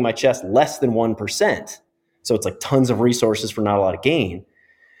expanding my chest less than 1%. So it's like tons of resources for not a lot of gain.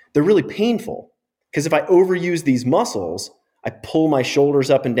 They're really painful because if I overuse these muscles, I pull my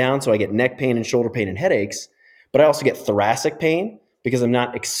shoulders up and down, so I get neck pain and shoulder pain and headaches. But I also get thoracic pain because I'm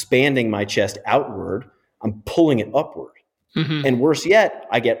not expanding my chest outward. I'm pulling it upward. Mm-hmm. And worse yet,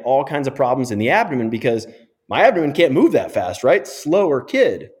 I get all kinds of problems in the abdomen because my abdomen can't move that fast, right? Slower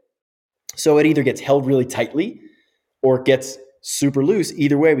kid. So it either gets held really tightly or it gets super loose.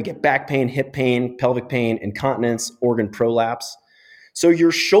 Either way, we get back pain, hip pain, pelvic pain, incontinence, organ prolapse. So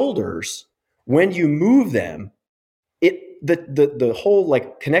your shoulders, when you move them, the whole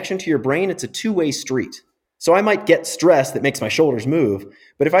like connection to your brain, it's a two-way street. So I might get stress that makes my shoulders move,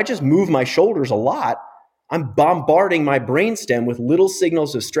 but if I just move my shoulders a lot, I'm bombarding my brainstem with little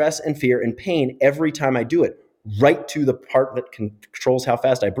signals of stress and fear and pain every time I do it, right to the part that controls how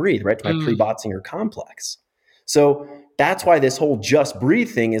fast I breathe, right to my pre-Botzinger complex. So that's why this whole just breathe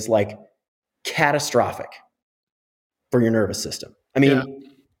thing is like catastrophic for your nervous system. I mean,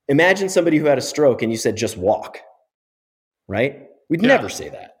 imagine somebody who had a stroke and you said, just walk, right? We'd never say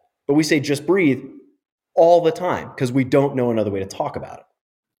that, but we say just breathe all the time because we don't know another way to talk about it.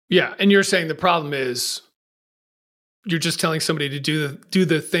 Yeah. And you're saying the problem is you're just telling somebody to do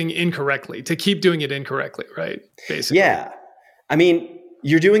the thing incorrectly, to keep doing it incorrectly, right? Basically. Yeah. I mean,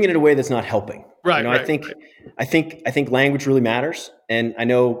 you're doing it in a way that's not helping. Right. You know, I think language really matters. And I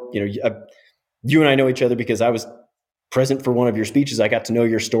know, you and I know each other because I was present for one of your speeches. I got to know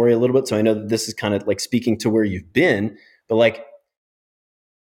your story a little bit. So I know that this is kind of like speaking to where you've been, but like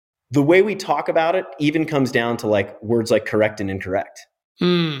the way we talk about it even comes down to like words like correct and incorrect.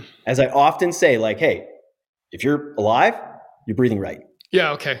 As I often say, like, hey, if you're alive, you're breathing right.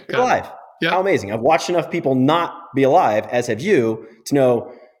 Yeah. Okay. You're alive. Yep. How amazing. I've watched enough people not be alive, as have you, to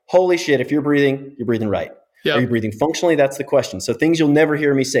know, holy shit, if you're breathing right. Yep. Are you breathing functionally? That's the question. So things you'll never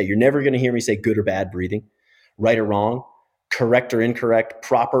hear me say. You're never going to hear me say good or bad breathing, right or wrong, correct or incorrect,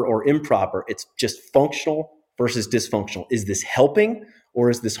 proper or improper. It's just functional versus dysfunctional. Is this helping or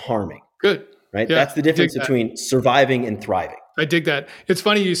is this harming? Good. Right? Yeah, that's the difference between surviving and thriving. I dig that. It's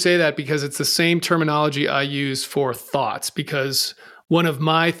funny you say that because it's the same terminology I use for thoughts, because one of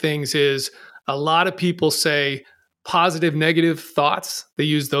my things is a lot of people say positive, negative thoughts. They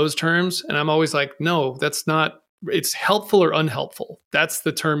use those terms. And I'm always like, no, that's not, it's helpful or unhelpful. That's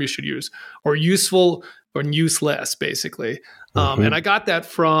the term you should use, or useful or useless, basically. And I got that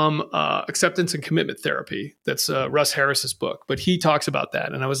from Acceptance and Commitment Therapy. That's Russ Harris's book, but he talks about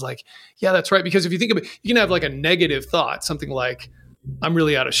that. And I was like, yeah, that's right. Because if you think of it, you can have like a negative thought, something like, I'm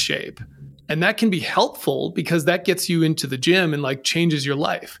really out of shape. And that can be helpful because that gets you into the gym and like changes your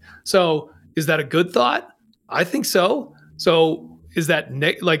life. So is that a good thought? I think so. So is that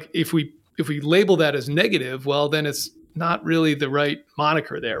like if we label that as negative, well, then it's not really the right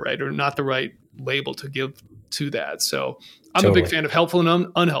moniker there, right? Or not the right label to give to that. So I'm a big fan of helpful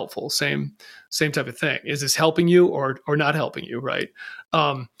and unhelpful. Same type of thing. Is this helping you or not helping you, right?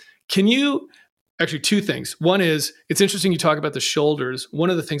 Can you, actually two things. One is, it's interesting you talk about the shoulders. One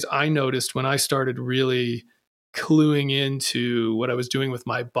of the things I noticed when I started really cluing into what I was doing with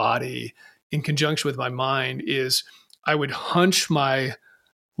my body in conjunction with my mind is I would hunch my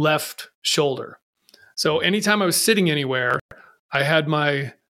left shoulder. So anytime I was sitting anywhere, I had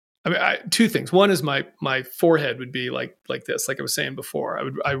two things. One is my forehead would be like this, like I was saying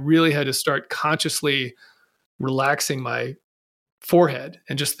before. I really had to start consciously relaxing my forehead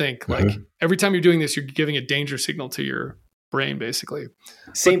and just think like every time you're doing this, you're giving a danger signal to your brain, basically.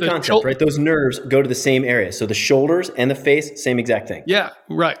 Same concept, right? Those nerves go to the same area. So the shoulders and the face, same exact thing. Yeah,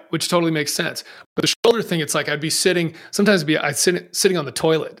 right. Which totally makes sense. But the shoulder thing, it's like I'd be sitting, sometimes I'd sitting on the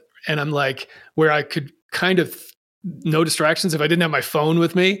toilet and I'm like, where I could kind of no distractions if I didn't have my phone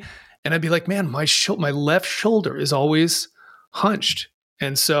with me. And I'd be like, man, my left shoulder is always hunched.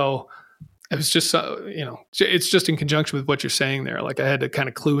 And so it was just, it's just in conjunction with what you're saying there. Like I had to kind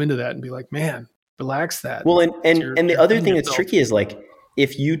of clue into that and be like, man, relax that. Well, and the other thing that's tricky is like,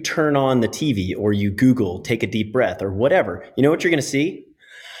 if you turn on the TV or you Google, take a deep breath or whatever, you know what you're going to see?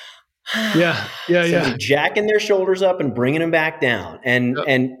 Somebody jacking their shoulders up and bringing them back down. And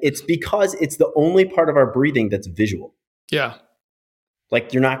it's because it's the only part of our breathing that's visual. Yeah.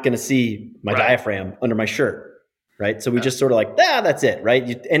 Like you're not going to see my diaphragm under my shirt, right? So we just sort of like, that's it,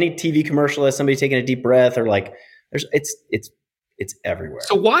 right? Any TV commercial has somebody taking a deep breath or like, it's everywhere.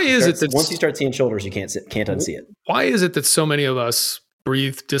 So why is it that once you start seeing shoulders, you can't unsee it? Why is it that so many of us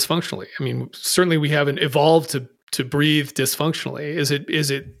breathe dysfunctionally? I mean, certainly we haven't evolved to breathe dysfunctionally. Is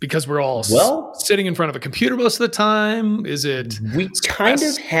it because we're all sitting in front of a computer most of the time? Is it we kind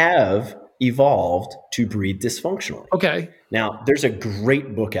of have evolved to breathe dysfunctionally? Okay. Now, there's a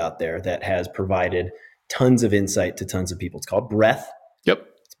great book out there that has provided tons of insight to tons of people. It's called Breath. Yep.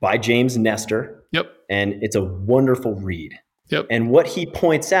 It's by James Nestor. Yep. And it's a wonderful read. Yep. And what he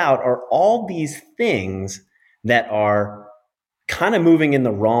points out are all these things that are kind of moving in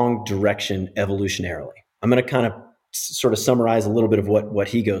the wrong direction evolutionarily. I'm going to kind of sort of summarize a little bit of what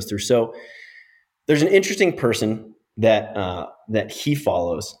he goes through. So there's an interesting person that he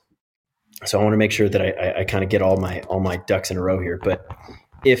follows. So I want to make sure that I kind of get all my ducks in a row here. But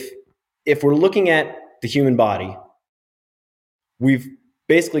if we're looking at the human body, we've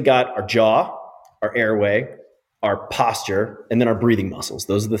basically got our jaw, our airway, our posture, and then our breathing muscles.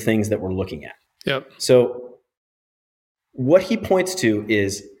 Those are the things that we're looking at. Yep. So what he points to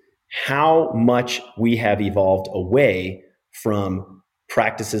is how much we have evolved away from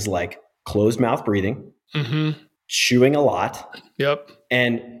practices like closed mouth breathing, chewing a lot,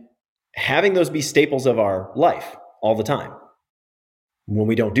 and having those be staples of our life all the time. When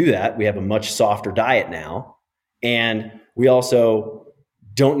we don't do that, we have a much softer diet now, and we also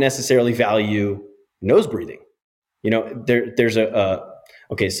don't necessarily value nose breathing. You know, there's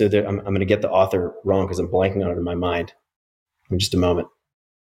okay, so I'm going to get the author wrong because I'm blanking on it in my mind. In just a moment.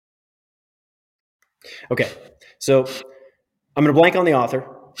 Okay, so I'm going to blank on the author,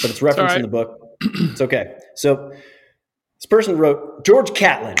 but it's referenced in the book. It's okay. So this person wrote George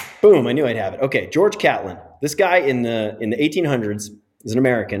Catlin. Boom, I knew I'd have it. Okay, George Catlin. This guy in the 1800s is an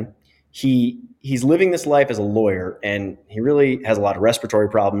American. He's living this life as a lawyer, and he really has a lot of respiratory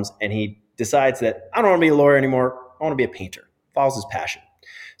problems, and he decides that I don't want to be a lawyer anymore. I want to be a painter. Follows his passion.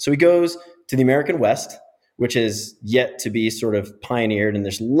 So he goes to the American West, which is yet to be sort of pioneered, and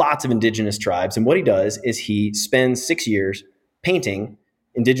there's lots of indigenous tribes. And what he does is he spends 6 years painting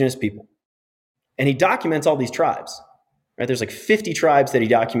indigenous people. And he documents all these tribes. Right? There's like 50 tribes that he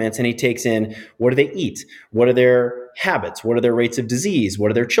documents, and he takes in what do they eat? What are their habits? What are their rates of disease? What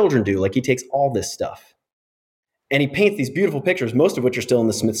do their children do? Like he takes all this stuff. And he paints these beautiful pictures, most of which are still in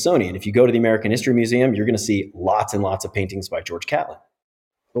the Smithsonian. If you go to the American History Museum, you're going to see lots and lots of paintings by George Catlin.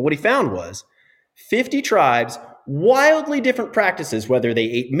 But what he found was 50 tribes, wildly different practices, whether they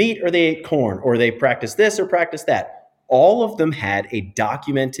ate meat or they ate corn, or they practiced this or practiced that. All of them had a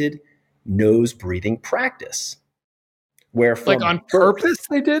documented nose breathing practice. Where from like on purpose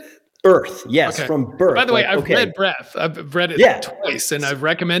they did it? Birth, yes, okay. From birth. By the way, I've read Breath. I've read it twice, and I've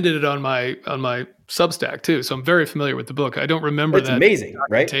recommended it on my Substack too. So I'm very familiar with the book. I don't remember that amazing,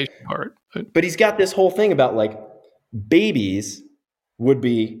 right? Part, but he's got this whole thing about like babies would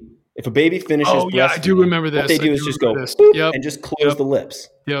be if a baby finishes. Oh yeah, I do remember this. What they do is just go and just close the lips,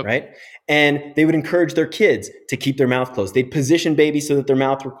 right? And they would encourage their kids to keep their mouth closed. They'd position babies so that their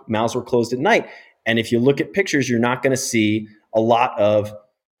mouths were closed at night. And if you look at pictures, you're not going to see a lot of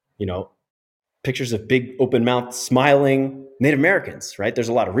pictures of big open mouth smiling Native Americans, right? There's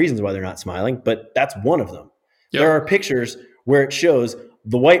a lot of reasons why they're not smiling, but that's one of them. Yep. There are pictures where it shows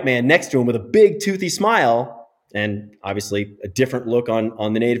the white man next to him with a big toothy smile and obviously a different look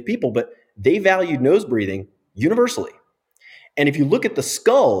on the Native people, but they valued nose breathing universally. And if you look at the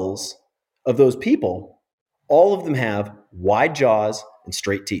skulls of those people, all of them have wide jaws and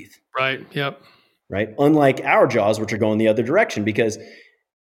straight teeth. Right. Yep. Right? Unlike our jaws, which are going the other direction, because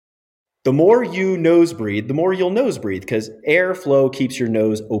the more you nose breathe, the more you'll nose breathe, because airflow keeps your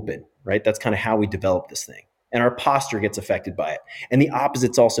nose open, right? That's kind of how we develop this thing. And our posture gets affected by it. And the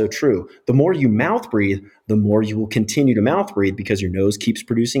opposite's also true. The more you mouth breathe, the more you will continue to mouth breathe because your nose keeps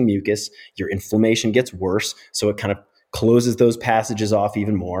producing mucus, your inflammation gets worse, so it kind of closes those passages off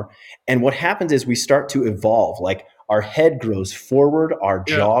even more. And what happens is we start to evolve. Like our head grows forward, our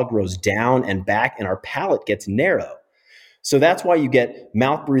jaw grows down and back, and our palate gets narrow. So that's why you get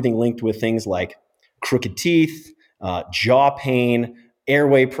mouth breathing linked with things like crooked teeth, jaw pain,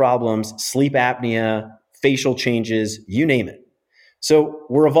 airway problems, sleep apnea, facial changes, you name it. So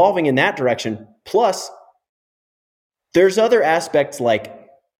we're evolving in that direction. Plus, there's other aspects like,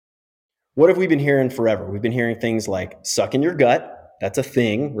 what have we been hearing forever? We've been hearing things like suck in your gut. That's a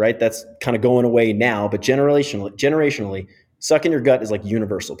thing, right? That's kind of going away now. But generationally, suck in your gut is like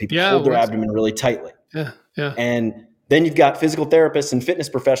universal. People hold their abdomen really tightly. Yeah. And then you've got physical therapists and fitness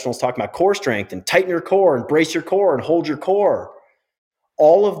professionals talking about core strength and tighten your core and brace your core and hold your core.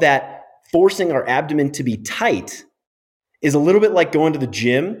 All of that forcing our abdomen to be tight is a little bit like going to the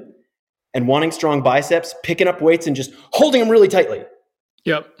gym and wanting strong biceps, picking up weights and just holding them really tightly.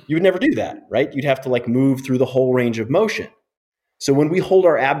 Yep. You would never do that, right? You'd have to like move through the whole range of motion. So when we hold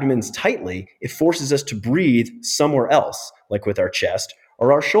our abdomens tightly, it forces us to breathe somewhere else, like with our chest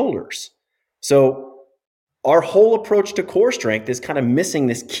or our shoulders. So our whole approach to core strength is kind of missing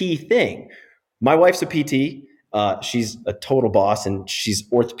this key thing. My wife's a PT. She's a total boss and she's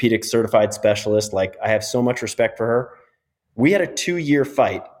orthopedic certified specialist. Like I have so much respect for her. We had a 2-year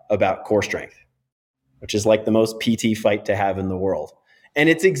fight about core strength, which is like the most PT fight to have in the world. And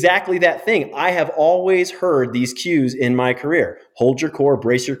it's exactly that thing. I have always heard these cues in my career. Hold your core,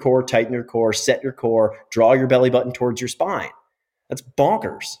 brace your core, tighten your core, set your core, draw your belly button towards your spine. That's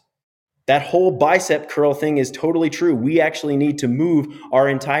bonkers. That whole bicep curl thing is totally true. We actually need to move our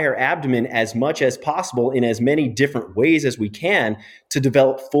entire abdomen as much as possible in as many different ways as we can to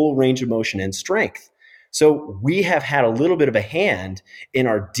develop full range of motion and strength. So we have had a little bit of a hand in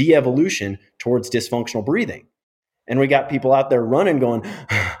our de-evolution towards dysfunctional breathing. And we got people out there running going,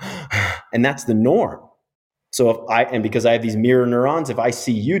 and that's the norm. So because I have these mirror neurons, if I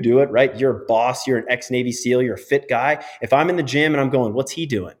see you do it, right? You're a boss, you're an ex-Navy SEAL, you're a fit guy. If I'm in the gym and I'm going, what's he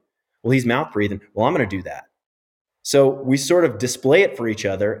doing? Well, he's mouth breathing. Well, I'm going to do that. So we sort of display it for each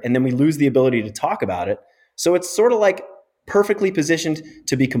other and then we lose the ability to talk about it. So it's sort of like perfectly positioned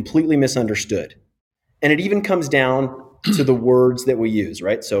to be completely misunderstood. And it even comes down to the words that we use,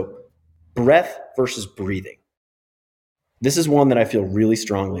 right? So breath versus breathing. This is one that I feel really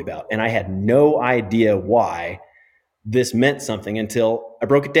strongly about. And I had no idea why this meant something until I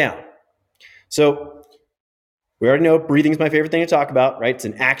broke it down. So we already know breathing is my favorite thing to talk about, right? It's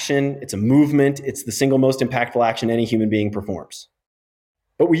an action, it's a movement, it's the single most impactful action any human being performs.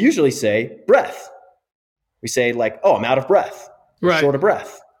 But we usually say breath. We say like, oh, I'm out of breath, right. Short of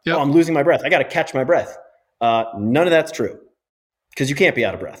breath. Yep. Oh, I'm losing my breath. I got to catch my breath. None of that's true because you can't be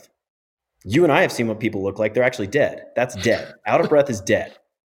out of breath. You and I have seen what people look like. They're actually dead. That's dead. Out of breath is dead,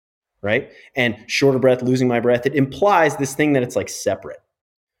 right? And short of breath, losing my breath, it implies this thing that it's like separate,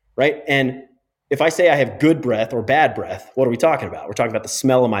 right? And if I say I have good breath or bad breath, what are we talking about? We're talking about the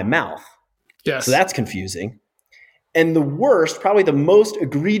smell of my mouth. Yes. So that's confusing. And the worst, probably the most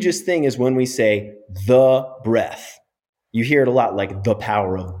egregious thing is when we say the breath. You hear it a lot, like the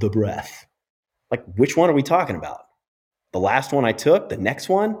power of the breath. Like, which one are we talking about? The last one I took, the next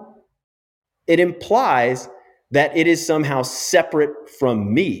one? It implies that it is somehow separate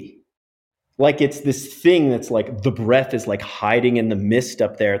from me. Like it's this thing that's like the breath is like hiding in the mist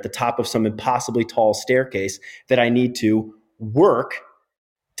up there at the top of some impossibly tall staircase that I need to work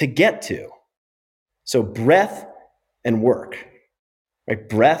to get to. So breath and work, right?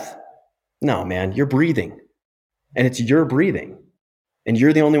 Breath, no, man, you're breathing and it's your breathing and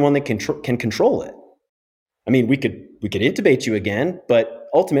you're the only one that can control it. I mean, we could intubate you again, but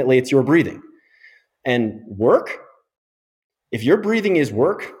ultimately it's your breathing. And work, if your breathing is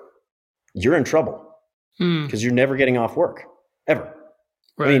work, you're in trouble because you're never getting off work, ever.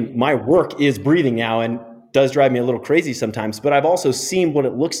 Right. I mean, my work is breathing now and does drive me a little crazy sometimes, but I've also seen what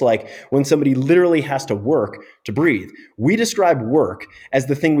it looks like when somebody literally has to work to breathe. We describe work as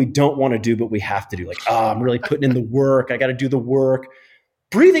the thing we don't want to do, but we have to do. Like, oh, I'm really putting in the work. I got to do the work.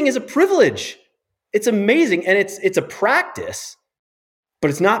 Breathing is a privilege. It's amazing. And it's a practice, but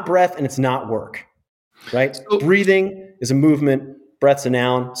it's not breath and it's not work, right? So, breathing is a movement. breath's a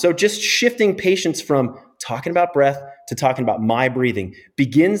noun. So just shifting patients from talking about breath to talking about my breathing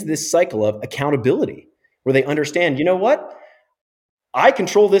begins this cycle of accountability where they understand, you know what? I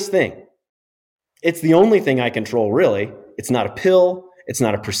control this thing. It's the only thing I control, really. It's not a pill. It's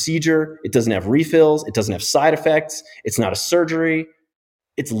not a procedure. It doesn't have refills. It doesn't have side effects. It's not a surgery.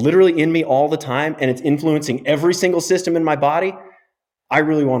 It's literally in me all the time, and it's influencing every single system in my body. I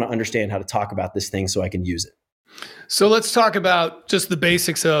really want to understand how to talk about this thing so I can use it. So let's talk about just the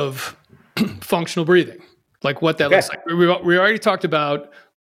basics of functional breathing, like what that looks like. We already talked about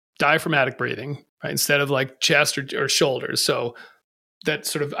diaphragmatic breathing, right? Instead of like chest or shoulders. So that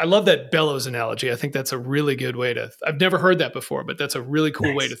sort of, I love that bellows analogy. I think that's a really good way to, I've never heard that before, but that's a really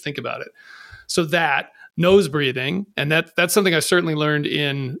cool way to think about it. So that nose breathing, and that's something I certainly learned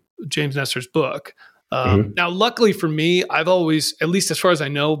in James Nestor's book. Now, luckily for me, I've always, at least as far as I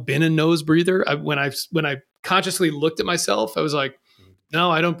know, been a nose breather. When I consciously looked at myself, I was like,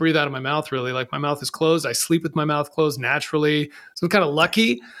 no, I don't breathe out of my mouth really. Like my mouth is closed. I sleep with my mouth closed naturally. So I'm kind of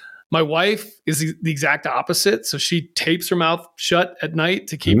lucky. My wife is the exact opposite. So she tapes her mouth shut at night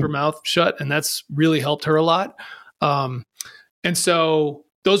to keep her mouth shut. And that's really helped her a lot. And so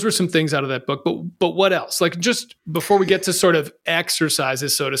those were some things out of that book. But what else? Like just before we get to sort of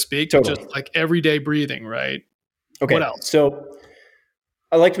exercises, so to speak, just like everyday breathing, right? Okay. What else? So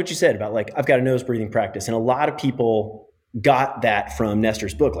I liked what you said about like, I've got a nose breathing practice. And a lot of people got that from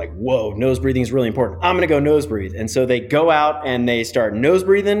Nestor's book. Like, whoa, nose breathing is really important. I'm going to go nose breathe. And so they go out and they start nose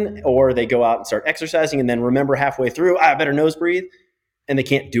breathing, or they go out and start exercising and then remember halfway through, I better nose breathe. And they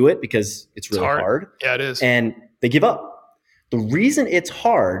can't do it because it's really hard. Yeah, it is. And they give up. The reason it's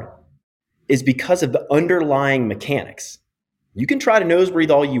hard is because of the underlying mechanics. You can try to nose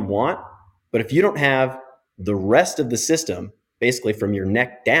breathe all you want, but if you don't have the rest of the system, basically from your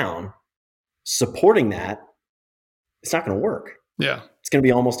neck down, supporting that, it's not going to work. Yeah. It's going to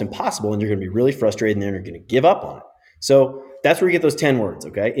be almost impossible, and you're going to be really frustrated, and then you're going to give up on it. So that's where you get those 10 words,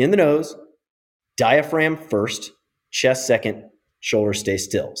 okay? In the nose, diaphragm first, chest second, shoulders stay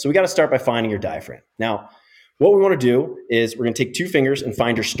still. So we got to start by finding your diaphragm. Now, what we want to do is we're going to take 2 fingers and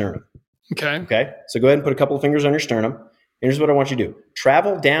find your sternum. Okay? So go ahead and put a couple of fingers on your sternum. Here's what I want you to do.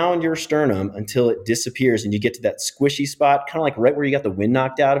 Travel down your sternum until it disappears and you get to that squishy spot, kind of like right where you got the wind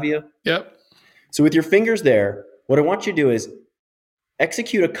knocked out of you. Yep. So with your fingers there, what I want you to do is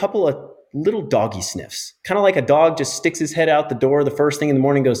execute a couple of little doggy sniffs. Kind of like a dog just sticks his head out the door the first thing in the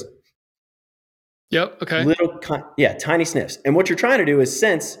morning, goes, yep, okay. Tiny sniffs. And what you're trying to do is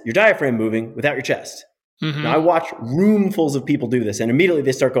sense your diaphragm moving without your chest. Now I watch roomfuls of people do this, and immediately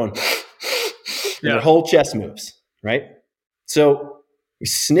they start going, and their whole chest moves, right? So we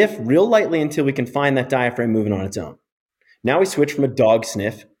sniff real lightly until we can find that diaphragm moving on its own. Now we switch from a dog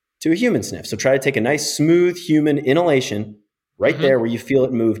sniff to a human sniff. So try to take a nice, smooth human inhalation right there where you feel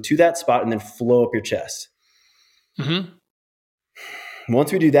it move to that spot and then flow up your chest.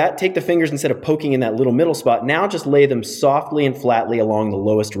 Once we do that, take the fingers, instead of poking in that little middle spot, now just lay them softly and flatly along the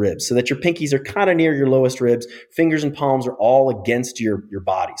lowest ribs so that your pinkies are kind of near your lowest ribs. Fingers and palms are all against your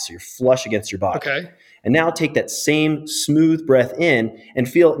body. So you're flush against your body. Okay. And now take that same smooth breath in and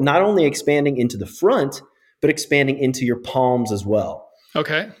feel it not only expanding into the front, but expanding into your palms as well.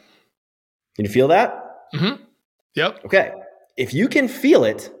 Okay. Can you feel that? Yep. Okay. If you can feel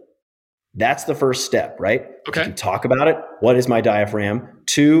it, that's the first step, right? Okay. You can talk about it. What is my diaphragm?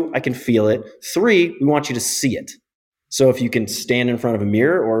 2, I can feel it. 3, we want you to see it. So if you can stand in front of a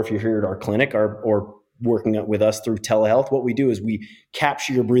mirror, or if you're here at our clinic or working with us through telehealth, what we do is we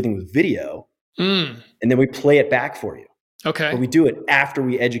capture your breathing with video and then we play it back for you. Okay. But we do it after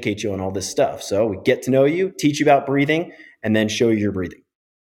we educate you on all this stuff. So we get to know you, teach you about breathing, and then show you your breathing.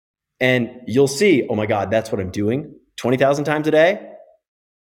 And you'll see, oh my God, that's what I'm doing 20,000 times a day.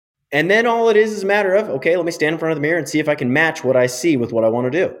 And then all it is a matter of, okay, let me stand in front of the mirror and see if I can match what I see with what I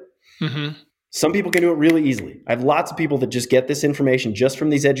want to do. Some people can do it really easily. I have lots of people that just get this information just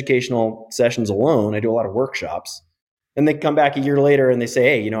from these educational sessions alone. I do a lot of workshops. And they come back a year later and they say,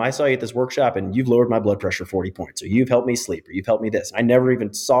 hey, I saw you at this workshop and you've lowered my blood pressure 40 points. Or you've helped me sleep, or you've helped me this. I never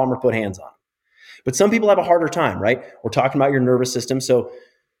even saw them or put hands on them. But some people have a harder time, right? We're talking about your nervous system. So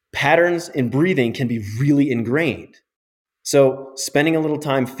patterns in breathing can be really ingrained. So spending a little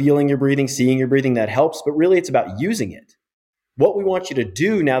time feeling your breathing, seeing your breathing, that helps, but really it's about using it. What we want you to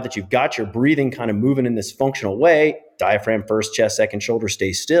do now that you've got your breathing kind of moving in this functional way, diaphragm first, chest second, shoulder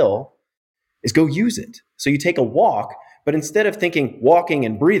stay still, is go use it. So you take a walk, but instead of thinking walking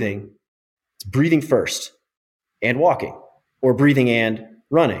and breathing, it's breathing first and walking, or breathing and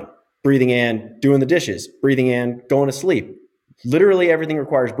running, breathing and doing the dishes, breathing and going to sleep. Literally everything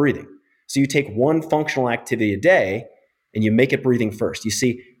requires breathing. So you take one functional activity a day and you make it breathing first. You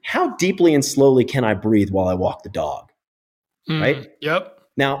see, how deeply and slowly can I breathe while I walk the dog, right? Yep.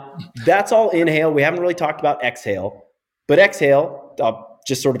 Now, that's all inhale. We haven't really talked about exhale, but exhale, I'll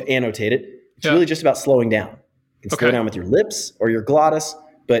just sort of annotate it. It's really just about slowing down. You can slow down with your lips or your glottis,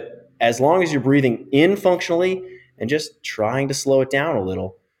 but as long as you're breathing in functionally and just trying to slow it down a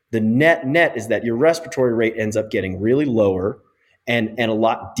little, the net is that your respiratory rate ends up getting really lower and a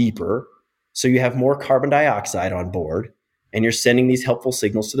lot deeper. So you have more carbon dioxide on board and you're sending these helpful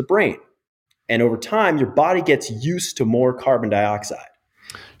signals to the brain. And over time, your body gets used to more carbon dioxide.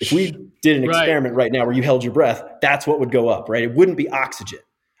 If we did an experiment right now where you held your breath, that's what would go up, right? It wouldn't be oxygen.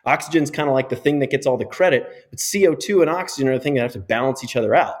 Oxygen's kind of like the thing that gets all the credit, but CO2 and oxygen are the thing that have to balance each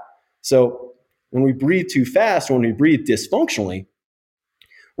other out. So when we breathe too fast, when we breathe dysfunctionally,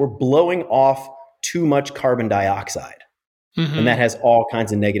 we're blowing off too much carbon dioxide. And that has all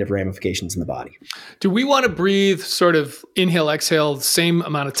kinds of negative ramifications in the body. Do we want to breathe sort of inhale, exhale, the same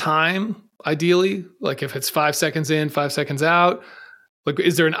amount of time, ideally? Like if it's 5 seconds in, 5 seconds out? Like,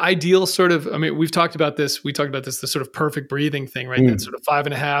 is there an ideal sort of, I mean, we've talked about this, the sort of perfect breathing thing, right? That's sort of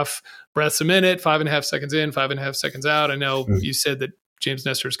 5.5 breaths a minute, 5.5 seconds in, 5.5 seconds out. I know you said that James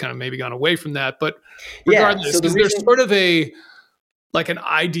Nestor's kind of maybe gone away from that, but regardless, is there sort of like an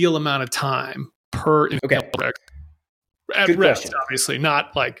ideal amount of time per inhale at Good rest, question. obviously,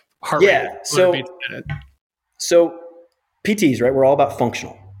 not like heart rate. So PTs, right? We're all about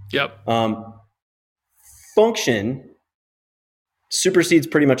functional. Yep. Function supersedes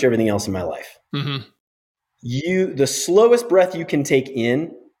pretty much everything else in my life. The slowest breath you can take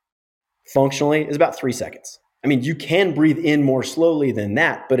in functionally is about 3 seconds. I mean, you can breathe in more slowly than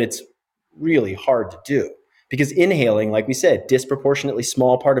that, but it's really hard to do because inhaling, like we said, disproportionately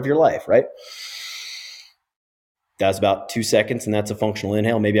small part of your life, right? That's about 2 seconds, and that's a functional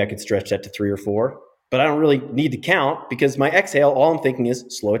inhale. Maybe I could stretch that to 3 or 4, but I don't really need to count because my exhale, all I'm thinking is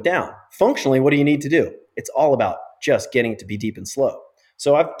slow it down. Functionally, what do you need to do? It's all about just getting it to be deep and slow.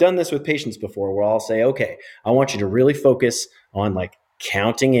 So I've done this with patients before where I'll say, okay, I want you to really focus on like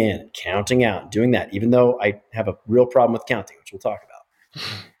counting in, counting out, doing that, even though I have a real problem with counting, which we'll talk about.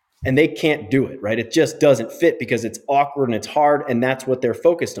 And they can't do it, right? It just doesn't fit because it's awkward and it's hard, and that's what they're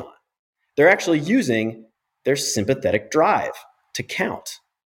focused on. They're actually using their sympathetic drive to count.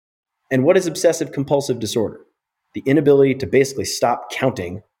 And what is obsessive compulsive disorder? The inability to basically stop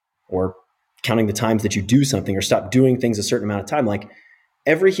counting or counting the times that you do something or stop doing things a certain amount of time. Like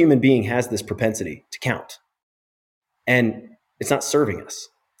every human being has this propensity to count, and it's not serving us.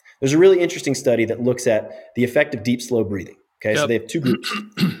 There's a really interesting study that looks at the effect of deep, slow breathing. Okay, so they have 2 groups.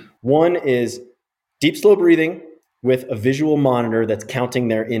 One is deep, slow breathing with a visual monitor that's counting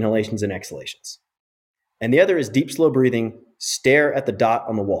their inhalations and exhalations. And the other is deep, slow breathing, stare at the dot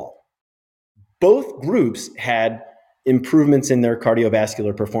on the wall. Both groups had improvements in their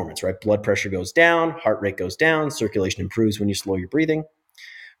cardiovascular performance, right? Blood pressure goes down, heart rate goes down, circulation improves when you slow your breathing.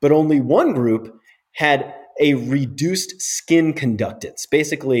 But only one group had a reduced skin conductance.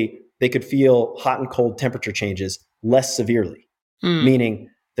 Basically, they could feel hot and cold temperature changes less severely, meaning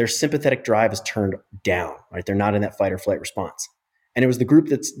their sympathetic drive is turned down, right? They're not in that fight or flight response. And it was the group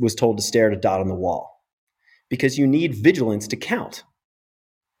that was told to stare at a dot on the wall because you need vigilance to count.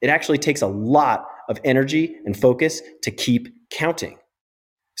 It actually takes a lot of energy and focus to keep counting.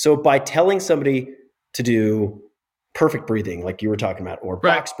 So by telling somebody to do perfect breathing, like you were talking about, or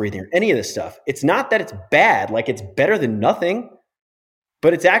box breathing, or any of this stuff, it's not that it's bad, like it's better than nothing,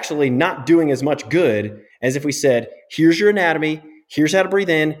 but it's actually not doing as much good as if we said, here's your anatomy, here's how to breathe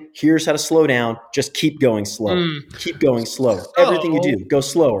in, here's how to slow down, just keep going slower, keep going slower. Everything you do, go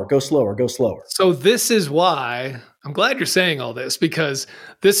slower, go slower, go slower. So this is why, I'm glad you're saying all this, because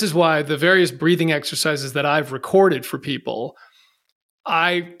this is why the various breathing exercises that I've recorded for people,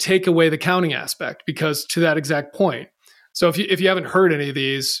 I take away the counting aspect because to that exact point. So if you haven't heard any of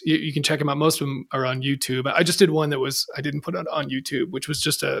these, you can check them out. Most of them are on YouTube. I just did one that I didn't put it on YouTube, which was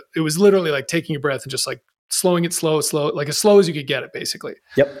it was literally like taking a breath and just like slowing it slow, like as slow as you could get it, basically.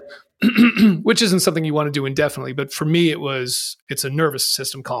 Yep. Which isn't something you want to do indefinitely. But for me, it's a nervous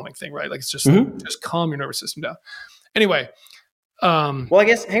system calming thing, right? Like it's just, just calm your nervous system down. Anyway. Well, I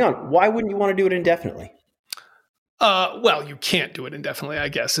guess, hang on. Why wouldn't you want to do it indefinitely? Well, you can't do it indefinitely, I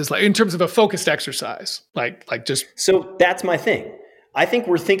guess, is like in terms of a focused exercise, like just. So that's my thing. I think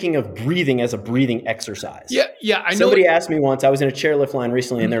we're thinking of breathing as a breathing exercise. Yeah. I know. Somebody asked me once, I was in a chairlift line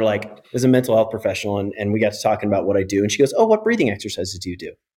recently, and they're like, there's a mental health professional, and we got to talking about what I do. And she goes, oh, what breathing exercises do you do?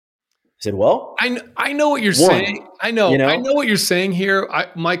 I said, well, I know what you're saying. I know what you're saying here.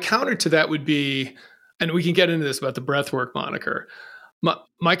 My counter to that would be, and we can get into this about the breathwork moniker.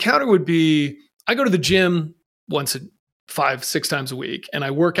 My counter would be, I go to the gym once 5-6 times a week, and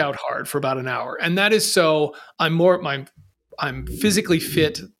I work out hard for about an hour. And that is so I'm physically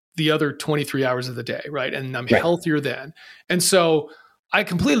fit the other 23 hours of the day, right? And I'm Right. healthier then. And so I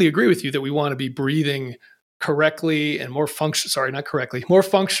completely agree with you that we want to be breathing correctly and more not correctly, more Are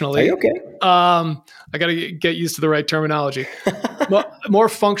functionally. you okay? I got to get used to the right terminology. More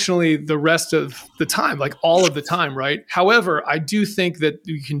functionally the rest of the time, like all of the time, right? However, I do think that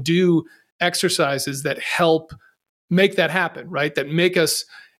you can do exercises that help make that happen, right? That make us,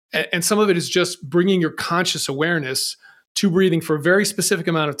 and some of it is just bringing your conscious awareness to breathing for a very specific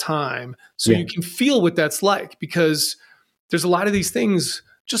amount of time so you can feel what that's like. Because there's a lot of these things,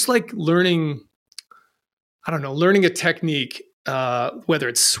 just like learning a technique, whether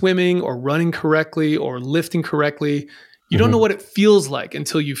it's swimming or running correctly or lifting correctly. You don't know what it feels like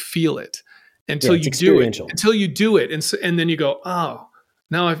until you feel it, until you do it, and then you go, oh,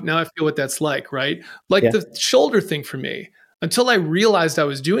 now I feel what that's like, right? Like the shoulder thing for me. Until I realized I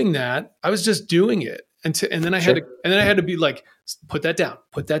was doing that, I was just doing it, and then I had to be like, put that down,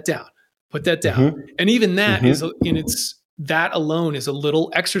 put that down, put that down, and even that is that alone is a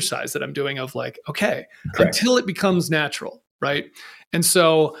little exercise that I'm doing of like, okay, until it becomes natural, right? And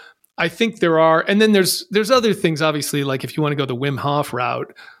so I think there are, and then there's other things, obviously, like if you want to go the Wim Hof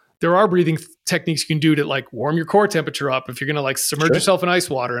route, there are breathing techniques you can do to like warm your core temperature up if you're going to like submerge yourself in ice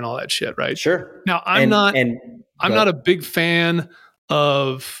water and all that shit, right? Sure. Now, I'm not a big fan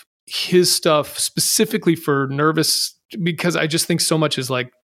of his stuff specifically for nervous, because I just think so much is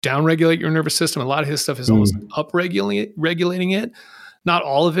like downregulate your nervous system. A lot of his stuff is almost regulating it, not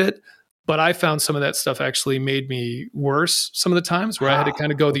all of it. But I found some of that stuff actually made me worse some of the times where I had to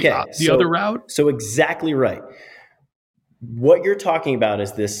kind of go the other route. So exactly right. What you're talking about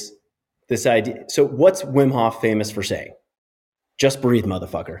is this idea. So what's Wim Hof famous for saying? Just breathe,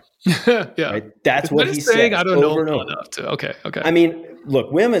 motherfucker. Yeah. Right? That's what he's saying. I don't know enough to. Okay. I mean,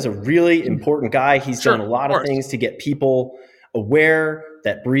 look, Wim is a really important guy. He's done a lot of things to get people aware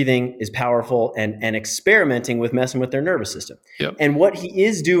that breathing is powerful and experimenting with messing with their nervous system. Yep. And what he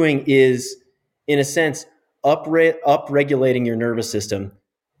is doing is, in a sense, up-regulating your nervous system.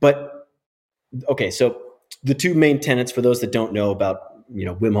 But, okay, so the two main tenets for those that don't know about,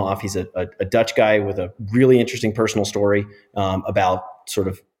 Wim Hof, he's a Dutch guy with a really interesting personal story about sort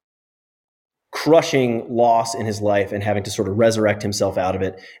of crushing loss in his life and having to sort of resurrect himself out of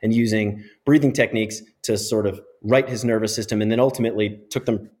it, and using breathing techniques to sort of right his nervous system, and then ultimately took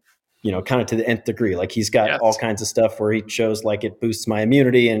them, kind of to the nth degree. Like he's got all kinds of stuff where he shows like it boosts my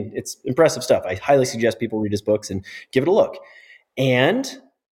immunity, and it's impressive stuff. I highly suggest people read his books and give it a look. And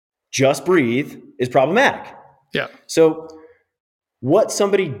just breathe is problematic. Yeah. So what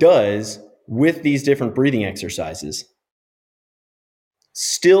somebody does with these different breathing exercises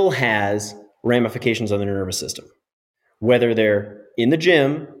still has ramifications on their nervous system, whether they're in the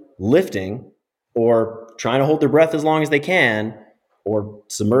gym lifting or trying to hold their breath as long as they can, or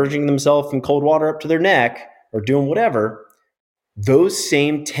submerging themselves in cold water up to their neck, or doing whatever. Those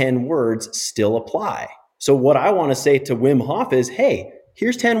same 10 words still apply. So what I want to say to Wim Hof is, hey,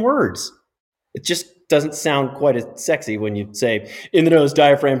 here's 10 words. It just doesn't sound quite as sexy when you say in the nose,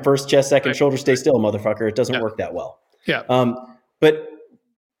 diaphragm first, chest second, shoulder stay still, motherfucker. It doesn't work that well. Yeah. But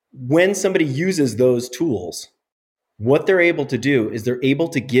when somebody uses those tools, what they're able to do is they're able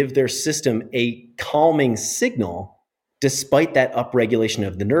to give their system a calming signal despite that upregulation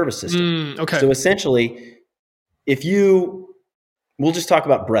of the nervous system. Okay. So essentially, we'll just talk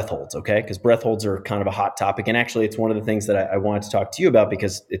about breath holds, okay? Because breath holds are kind of a hot topic. And actually, it's one of the things that I wanted to talk to you about,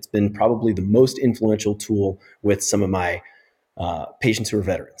 because it's been probably the most influential tool with some of my patients who are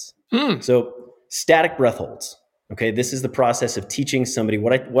veterans. So static breath holds. Okay, this is the process of teaching somebody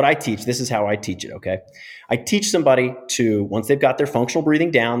what I teach. This is how I teach it, okay? I teach somebody to, once they've got their functional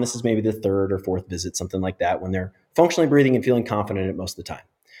breathing down, this is maybe the third or fourth visit, something like that, when they're functionally breathing and feeling confident at most of the time.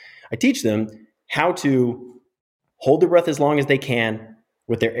 I teach them how to hold their breath as long as they can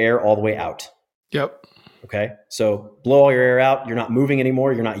with their air all the way out. Yep. Okay, so blow all your air out. You're not moving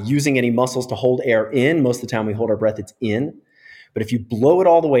anymore. You're not using any muscles to hold air in. Most of the time we hold our breath, it's in. But if you blow it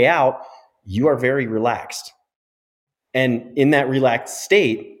all the way out, you are very relaxed. And in that relaxed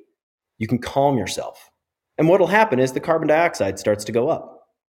state, you can calm yourself. And what will happen is the carbon dioxide starts to go up.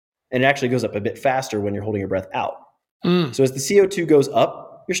 And it actually goes up a bit faster when you're holding your breath out. So as the CO2 goes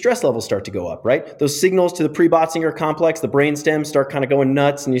up, your stress levels start to go up, right? Those signals to the pre-Botzinger complex, the brainstem, start kind of going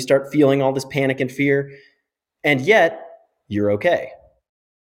nuts, and you start feeling all this panic and fear. And yet, you're okay,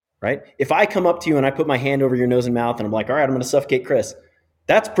 right? If I come up to you and I put my hand over your nose and mouth and I'm like, all right, I'm going to suffocate Chris,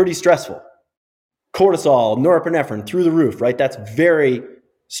 that's pretty stressful. Cortisol, norepinephrine through the roof, right? That's very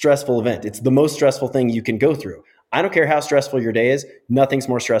stressful event. It's the most stressful thing you can go through. I don't care how stressful your day is. Nothing's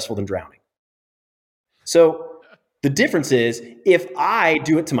more stressful than drowning. So the difference is if I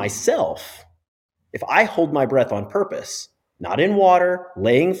do it to myself, if I hold my breath on purpose, not in water,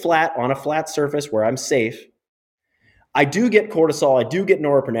 laying flat on a flat surface where I'm safe, I do get cortisol, I do get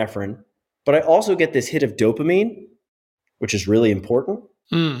norepinephrine, but I also get this hit of dopamine, which is really important.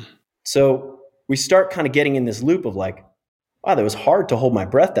 Mm. So we start kind of getting in this loop of like, wow, that was hard to hold my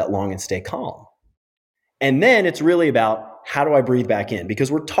breath that long and stay calm. And then it's really about how do I breathe back in?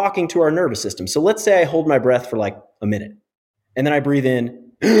 Because we're talking to our nervous system. So let's say I hold my breath for like a minute and then I breathe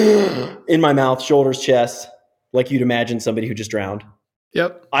in my mouth, shoulders, chest, like you'd imagine somebody who just drowned.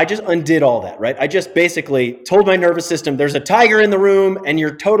 Yep. I just undid all that, right? I just basically told my nervous system, there's a tiger in the room and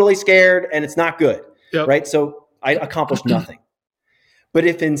you're totally scared and it's not good, Yep. right? So I accomplished nothing. But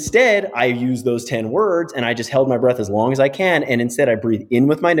if instead I use those 10 words and I just held my breath as long as I can, and instead I breathe in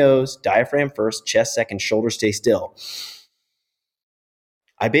with my nose, diaphragm first, chest second, shoulders stay still.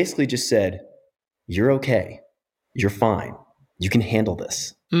 I basically just said, you're okay. You're fine. You can handle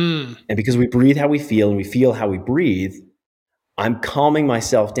this. Mm. And because we breathe how we feel and we feel how we breathe, I'm calming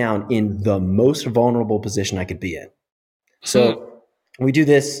myself down in the most vulnerable position I could be in. So we do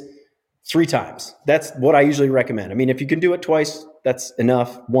this 3 times. That's what I usually recommend. I mean, if you can do it twice, that's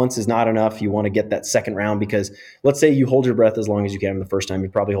enough. Once is not enough. You want to get that second round because let's say you hold your breath as long as you can the first time. You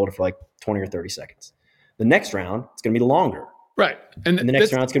probably hold it for like 20 or 30 seconds. The next round, it's going to be longer. Right. And the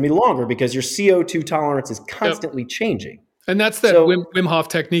next round, it's going to be longer because your CO2 tolerance is constantly changing. And that's that Wim Hof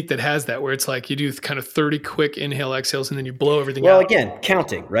technique that has that, where it's like you do kind of 30 quick inhale exhales and then you blow everything out. Well, again,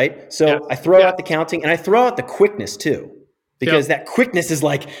 counting, right? So I throw out the counting and I throw out the quickness too. Because that quickness is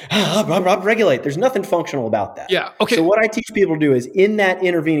like, regulate. There's nothing functional about that. Yeah. Okay. So what I teach people to do is in that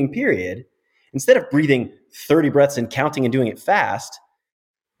intervening period, instead of breathing 30 breaths and counting and doing it fast,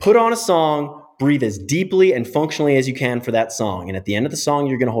 put on a song, breathe as deeply and functionally as you can for that song. And at the end of the song,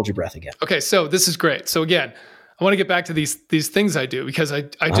 you're going to hold your breath again. Okay. So this is great. So again, I want to get back to these things I do because I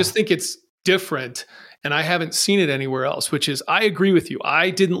just think it's different and I haven't seen it anywhere else, which is I agree with you. I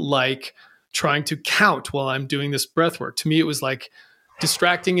didn't like trying to count while I'm doing this breath work. To me, it was like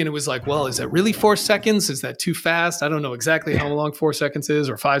distracting. And it was like, well, is that really 4 seconds? Is that too fast? I don't know exactly how long 4 seconds is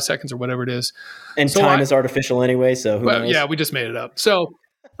or 5 seconds or whatever it is. And so time is artificial anyway. So who knows? Yeah, we just made it up. So,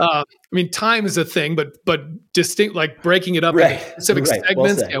 I mean, time is a thing, but distinct, like breaking it up into specific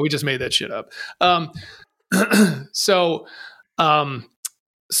segments. Yeah, we just made that shit up.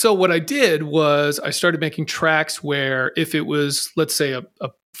 So what I did was I started making tracks where if it was, let's say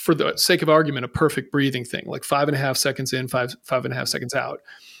for the sake of argument, a perfect breathing thing, like 5.5 seconds in, 5.5 seconds out.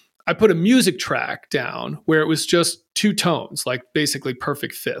 I put a music track down where it was just 2 tones, like basically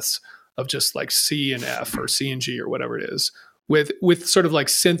perfect fifths of just like C and F or C and G or whatever it is, with sort of like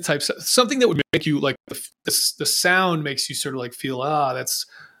synth type, something that would make you like the sound makes you sort of like feel, that's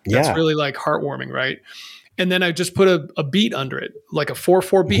really like heartwarming, right? And then I just put a beat under it, like a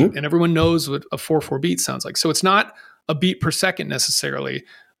 4/4 beat, and everyone knows what a 4/4 beat sounds like. So it's not a beat per second necessarily,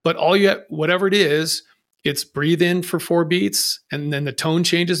 but whatever it is, it's breathe in for 4 beats, and then the tone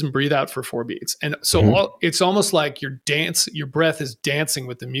changes and breathe out for 4 beats. And so it's almost like your breath is dancing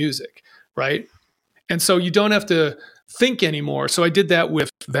with the music, right? And so you don't have to think anymore. So I did that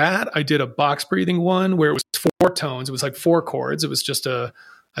with that. I did a box breathing one where it was 4 tones. It was like 4 chords. It was just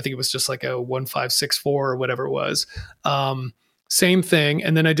I think it was just like a 1, 5, 6, 4 or whatever it was. Same thing.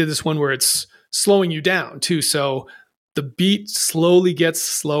 And then I did this one where it's slowing you down too. So the beat slowly gets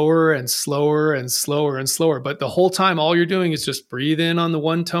slower and slower and slower and slower. But the whole time, all you're doing is just breathe in on the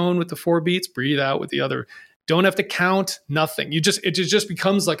one tone with the 4 beats, breathe out with the other. Don't have to count, nothing. It just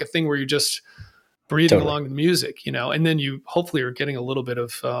becomes like a thing where you're just breathing along to the music, and then you hopefully are getting a little bit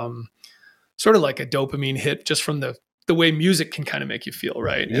of sort of like a dopamine hit just from the way music can kind of make you feel,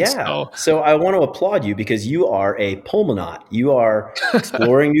 right? And so I want to applaud you because you are a pulmonaut. You are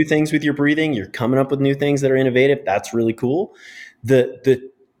exploring new things with your breathing. You're coming up with new things that are innovative. That's really cool.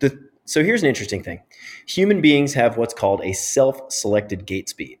 So here's an interesting thing. Human beings have what's called a self-selected gait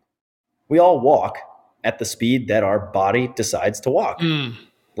speed. We all walk at the speed that our body decides to walk.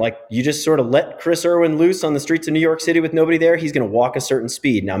 Like you just sort of let Chris Irwin loose on the streets of New York City with nobody there. He's going to walk a certain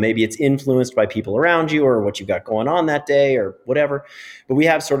speed. Now, maybe it's influenced by people around you or what you got going on that day or whatever. But we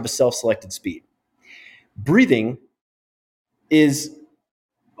have sort of a self-selected speed. Breathing is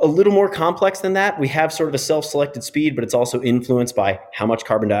a little more complex than that. We have sort of a self-selected speed, but it's also influenced by how much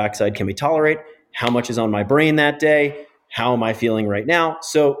carbon dioxide can we tolerate, how much is on my brain that day, how am I feeling right now.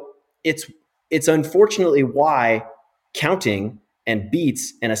 So it's unfortunately why counting and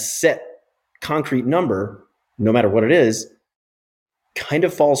beats and a set concrete number, no matter what it is, kind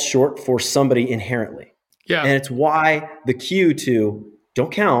of falls short for somebody inherently. Yeah. And it's why the cue to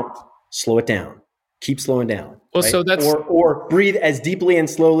don't count, slow it down, keep slowing down, Well, right? so that's Or breathe as deeply and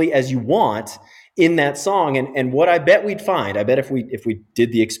slowly as you want in that song. And what I bet we'd find, I bet if we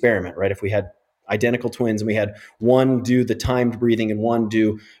did the experiment, right? If we had identical twins and we had one do the timed breathing and one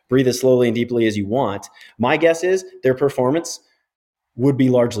do breathe as slowly and deeply as you want, my guess is their performance would be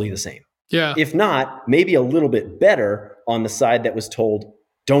largely the same. yeah. If not, maybe a little bit better on the side that was told,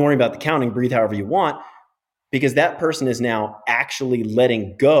 don't worry about the counting, breathe however you want, because that person is now actually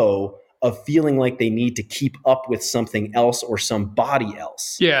letting go of feeling like they need to keep up with something else or somebody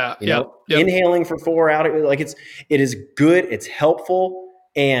else. Yeah. You Yeah. know, Yep. inhaling for 4 hours, like it is good, it's helpful,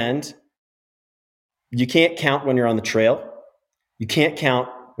 and you can't count when you're on the trail. You can't count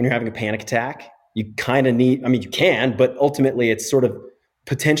when you're having a panic attack. You kind of need, I mean, you can, but ultimately it's sort of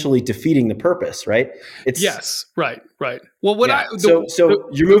potentially defeating the purpose, right? It's Yes. Right. Right. Well, what yeah. So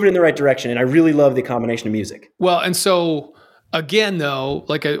you're moving in the right direction, and I really love the combination of music. well, and so again, though,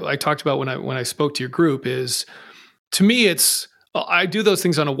 like I talked about when I spoke to your group, is to me, it's I do those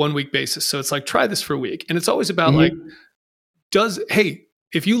things on a 1 week basis. So it's like try this for a week, and it's always about like Mm-hmm. hey,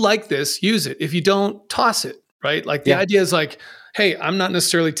 if you like this, use it. If you don't, toss it. Right? Like the Yeah. idea is like, hey, I'm not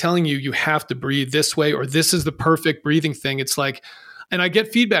necessarily telling you you have to breathe this way or this is the perfect breathing thing. It's like, and I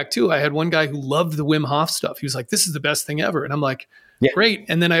get feedback too. I had one guy who loved the Wim Hof stuff. He was like, this is the best thing ever. And I'm like, Yeah. great.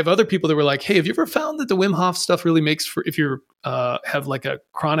 And then I have other people that were like, hey, have you ever found that the Wim Hof stuff really makes for if you're have like a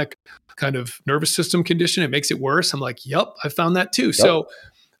chronic kind of nervous system condition, it makes it worse? I'm like, yep, I found that too. Yep. So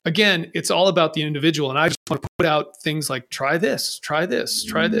again, it's all about the individual. And I just want to put out things like try this, try this,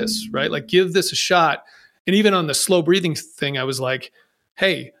 try this, right? Like give this a shot. And even on the slow breathing thing, I was like,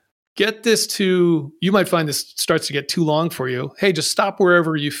 hey, get this to, you might find this starts to get too long for you. Hey, just stop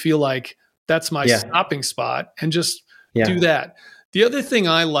wherever you feel like that's my Yeah. stopping spot and just Yeah. do that. The other thing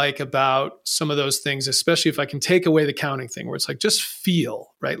I like about some of those things, especially if I can take away the counting thing where it's like, just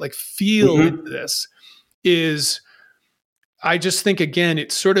feel, right? Like feel Mhm. into this is, I just think again,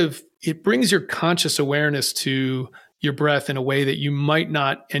 it brings your conscious awareness to your breath in a way that you might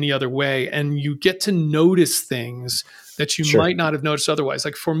not any other way. And you get to notice things that you Sure. might not have noticed otherwise.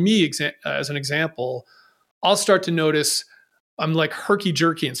 Like for me, as an example, I'll start to notice I'm like herky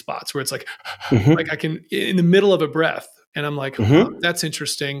jerky in spots where it's like Mhm. I can in the middle of a breath and I'm like, huh, Mhm. that's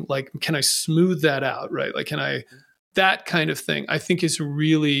interesting. Like, can I smooth that out? Right. Like, that kind of thing I think is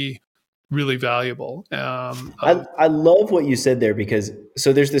really, really valuable. I love what you said there because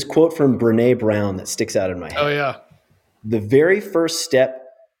so there's this quote from Brene Brown that sticks out in my Oh head. yeah. The very first step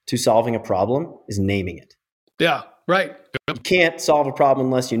to solving a problem is naming it. Yeah. Right. You can't solve a problem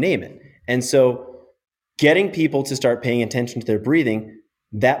unless you name it. And so getting people to start paying attention to their breathing,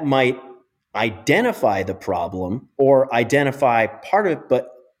 that might identify the problem or identify part of it. But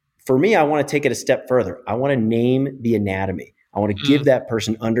for me, I want to take it a step further. I want to name the anatomy. I want to give Mm, that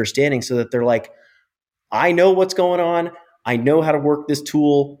person understanding so that they're like, I know what's going on. I know how to work this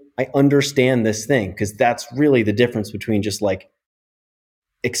tool. I understand this thing because that's really the difference between just like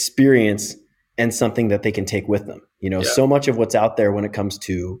experience and something that they can take with them. You know, yeah. so much of what's out there when it comes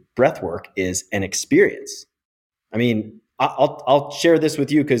to breath work is an experience. I mean, I'll share this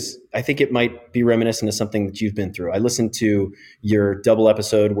with you because I think it might be reminiscent of something that you've been through. I listened to your double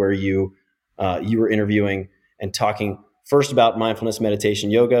episode where you were interviewing and talking first about mindfulness, meditation,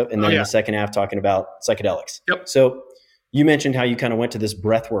 yoga, and Oh then in yeah. the second half talking about psychedelics. Yep. So you mentioned how you kind of went to this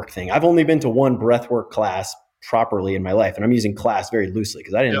breathwork thing. I've only been to one breathwork class properly in my life, and I'm using class very loosely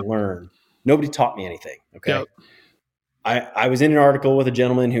because I Yep. didn't learn. Nobody taught me anything. Okay. Yep. I was in an article with a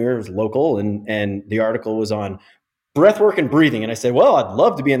gentleman who was local, and the article was on breathwork and breathing. And I said, well, I'd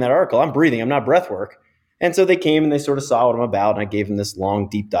love to be in that article. I'm breathing. I'm not breathwork. And so they came and they sort of saw what I'm about. And I gave them this long,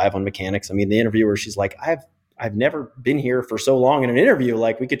 deep dive on mechanics. I mean, the interviewer, she's like, I've never been here for so long in an interview.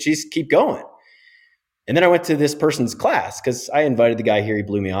 Like we could just keep going. And then I went to this person's class because I invited the guy here. He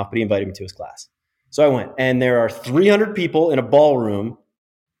blew me off, but he invited me to his class. So I went, and there are 300 people in a ballroom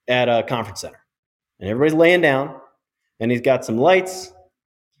at a conference center. And everybody's laying down, and he's got some lights,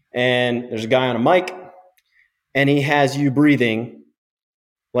 and there's a guy on a mic, and he has you breathing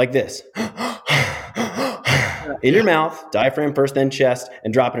like this in your mouth, diaphragm first, then chest,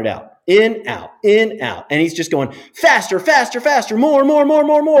 and dropping it out. In, out, in, out. And he's just going faster, faster, faster, more, more, more,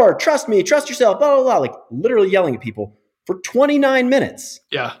 more, more. Trust me, trust yourself, blah, blah, blah. Like literally yelling at people for 29 minutes.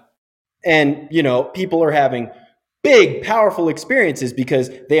 Yeah. And, you know, people are having big, powerful experiences because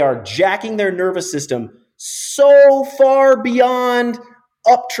they are jacking their nervous system so far beyond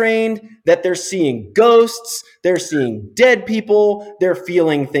uptrained that they're seeing ghosts, they're seeing dead people, they're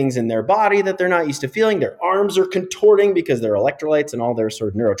feeling things in their body that they're not used to feeling. Their arms are contorting because their electrolytes and all their sort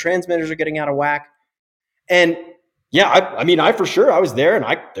of neurotransmitters are getting out of whack. And yeah, I mean, I for sure, I was there and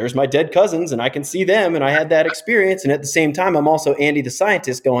there's my dead cousins and I can see them and I had that experience. And at the same time, I'm also Andy, the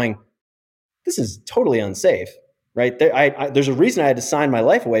scientist, going, this is totally unsafe, right? There's a reason I had to sign my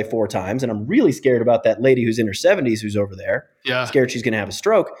life away 4 times. And I'm really scared about that lady who's in her 70s who's over there. Yeah. Scared she's going to have a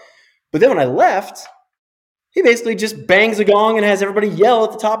stroke. But then when I left, he basically just bangs a gong and has everybody yell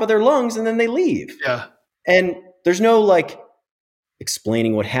at the top of their lungs and then they leave. Yeah. And there's no like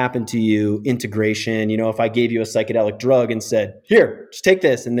explaining what happened to you, integration. You know, if I gave you a psychedelic drug and said, here, just take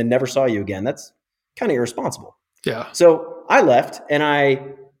this, and then never saw you again, that's kind of irresponsible. Yeah. So I left and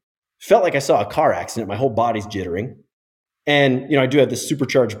I felt like I saw a car accident. My whole body's jittering. And, you know, I do have this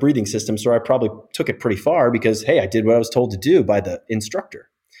supercharged breathing system, so I probably took it pretty far because, hey, I did what I was told to do by the instructor.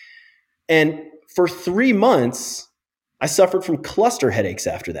 And for 3 months, I suffered from cluster headaches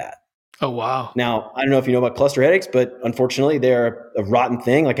after that. Oh, wow. Now, I don't know if you know about cluster headaches, but unfortunately, they're a rotten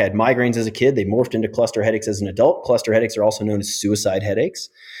thing. Like I had migraines as a kid. They morphed into cluster headaches as an adult. Cluster headaches are also known as suicide headaches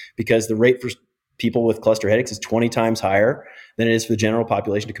because the rate for people with cluster headaches is 20 times higher than it is for the general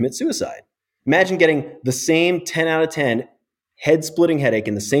population to commit suicide. Imagine getting the same 10 out of 10 head-splitting headache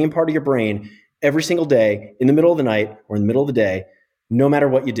in the same part of your brain every single day in the middle of the night or in the middle of the day, no matter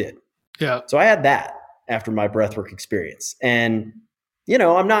what you did. Yeah. So I had that after my breathwork experience. And you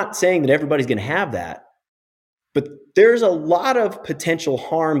know, I'm not saying that everybody's going to have that, but there's a lot of potential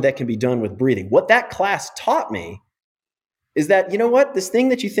harm that can be done with breathing. What that class taught me is that, you know what, this thing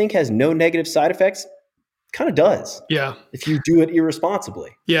that you think has no negative side effects kind of does. Yeah. If you do it irresponsibly.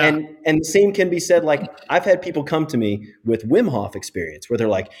 Yeah. And the same can be said, like I've had people come to me with Wim Hof experience where they're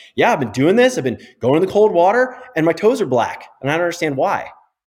like, yeah, I've been doing this. I've been going in the cold water and my toes are black and I don't understand why.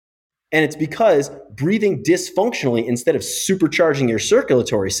 And it's because breathing dysfunctionally instead of supercharging your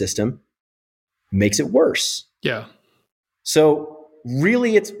circulatory system makes it worse. Yeah. So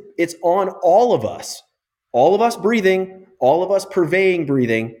really it's on all of us breathing, all of us purveying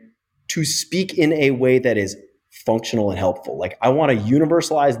breathing to speak in a way that is functional and helpful. Like I want to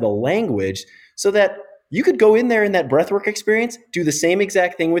universalize the language so that you could go in there in that breathwork experience, do the same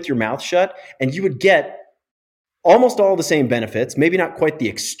exact thing with your mouth shut, and you would get almost all the same benefits, maybe not quite the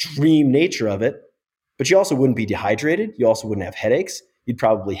extreme nature of it, but you also wouldn't be dehydrated. You also wouldn't have headaches. You'd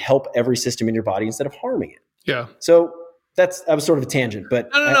probably help every system in your body instead of harming it. Yeah. So that was sort of a tangent, but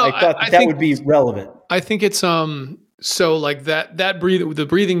No. I thought that would be relevant. I think it's so like the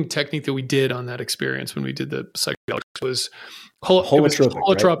breathing technique that we did on that experience when we did the psychedelics was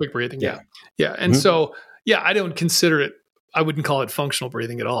holotropic breathing. Yeah. And so I don't consider it. I wouldn't call it functional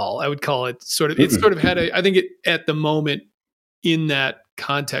breathing at all. I would call it it sort of had I think it at the moment in that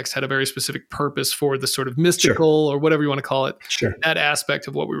context had a very specific purpose for the sort of mystical or whatever you want to call it, that aspect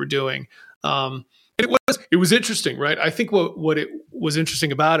of what we were doing. It was interesting, right? I think what it was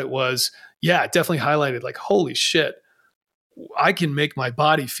interesting about it was, it definitely highlighted like, holy shit, I can make my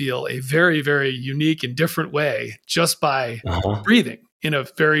body feel a very, very unique and different way just by breathing in a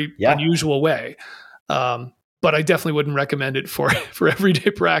very unusual way. But I definitely wouldn't recommend it for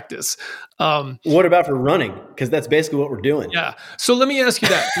everyday practice. What about for running? Because that's basically what we're doing. Yeah. So let me ask you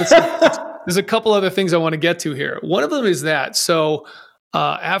that. There's a couple other things I want to get to here. One of them is that. So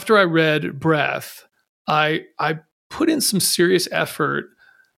after I read Breath, I put in some serious effort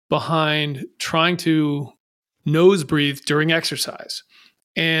behind trying to nose breathe during exercise.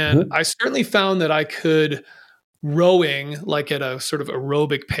 And I certainly found that I could, rowing like at a sort of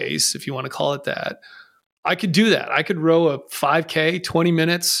aerobic pace, if you want to call it that, I could do that. I could row a 5K, 20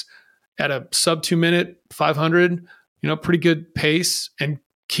 minutes at a sub 2 minute, 500, pretty good pace and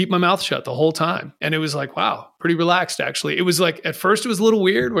keep my mouth shut the whole time. And it was like, wow, pretty relaxed actually. It was like, at first it was a little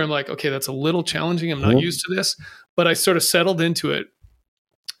weird where I'm like, okay, that's a little challenging. I'm not used to this, but I sort of settled into it.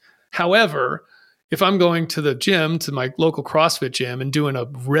 However, if I'm going to the gym, to my local CrossFit gym and doing a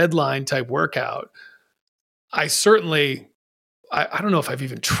red line type workout, I certainly, I don't know if I've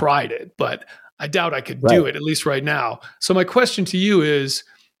even tried it, but I doubt I could do it, at least right now. So my question to you is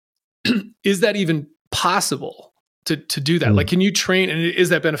that even possible to do that? Like, can you train, and is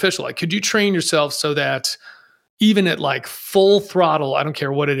that beneficial? Like, could you train yourself so that even at like full throttle, I don't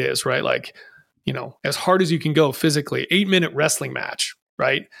care what it is, right? Like, as hard as you can go physically, 8-minute wrestling match,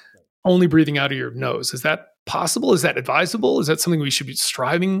 right? Only breathing out of your nose. Is that possible? Is that advisable? Is that something we should be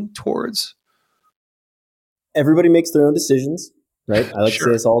striving towards? Everybody makes their own decisions. Right? I like to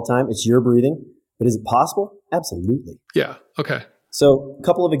say this all the time. It's your breathing. But is it possible? Absolutely. Yeah. Okay. So a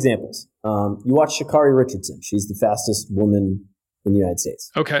couple of examples. You watch Sha'Carri Richardson. She's the fastest woman in the United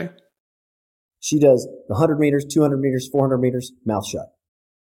States. Okay. She does 100 meters, 200 meters, 400 meters, mouth shut.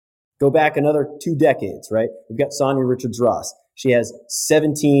 Go back another 2 decades, right? We've got Sonia Richards-Ross. She has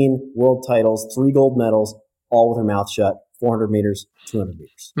 17 world titles, 3 gold medals, all with her mouth shut, 400 meters, 200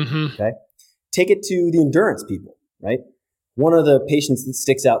 meters. Okay. Take it to the endurance people, right? One of the patients that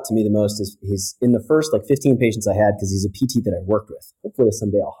sticks out to me the most is he's in the first 15 patients I had because he's a PT that I worked with. Hopefully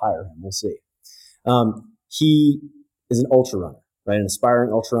someday I'll hire him. We'll see. He is an ultra runner, right? An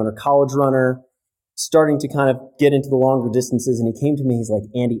aspiring ultra runner, college runner, starting to kind of get into the longer distances. And he came to me, he's like,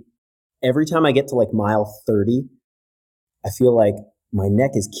 Andy, every time I get to mile 30, I feel like my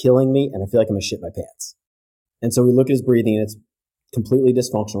neck is killing me and I feel like I'm going to shit my pants. And so we look at his breathing and it's completely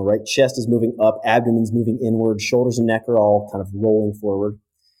dysfunctional, right? Chest is moving up, abdomen's moving inward, shoulders and neck are all kind of rolling forward,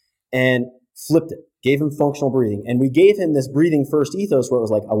 and flipped it, gave him functional breathing. And we gave him this breathing first ethos where it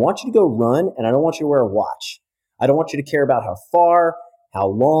was like, I want you to go run and I don't want you to wear a watch. I don't want you to care about how far, how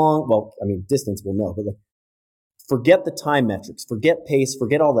long. Well, I mean, distance we'll know, but forget the time metrics, forget pace,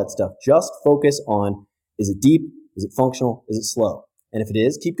 forget all that stuff. Just focus on, is it deep? Is it functional? Is it slow? And if it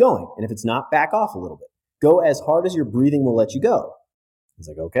is, keep going. And if it's not, back off a little bit. Go as hard as your breathing will let you go. He's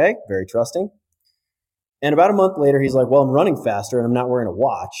like, okay, very trusting. And about a month later, he's like, well, I'm running faster and I'm not wearing a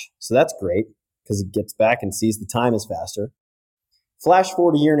watch. So that's great because he gets back and sees the time is faster. Flash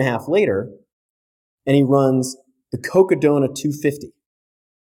forward a year and a half later, and he runs the Cocodona 250.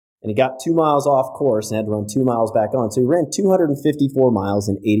 And he got 2 miles off course and had to run 2 miles back on. So he ran 254 miles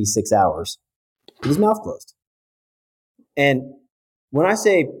in 86 hours with his mouth closed. And when I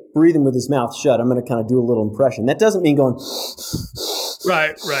say breathing with his mouth shut, I'm going to kind of do a little impression. That doesn't mean going...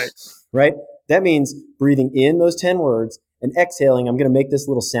 Right? That means breathing in those 10 words and exhaling. I'm going to make this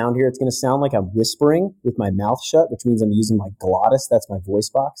little sound here. It's going to sound like I'm whispering with my mouth shut, which means I'm using my glottis. That's my voice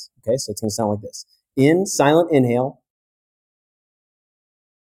box. Okay, so it's going to sound like this. In, silent inhale.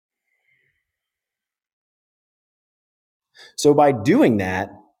 So by doing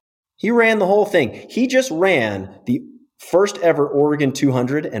that, he ran the whole thing. He just ran the first ever Oregon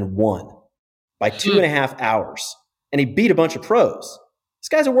 200 and won by 2.5 hours. And he beat a bunch of pros. This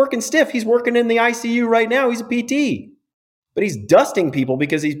guy's a working stiff. He's working in the ICU right now. He's a PT. But he's dusting people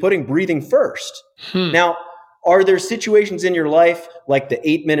because he's putting breathing first. Now, are there situations in your life like the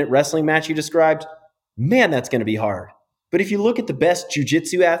 8-minute wrestling match you described? Man, that's going to be hard. But if you look at the best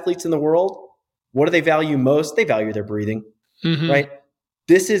jiu-jitsu athletes in the world, what do they value most? They value their breathing, right?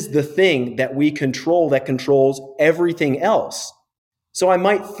 This is the thing that we control that controls everything else. So I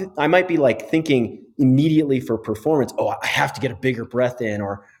might be thinking immediately for performance, oh, I have to get a bigger breath in,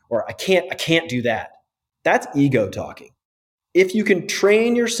 or I can't do that. That's ego talking. If you can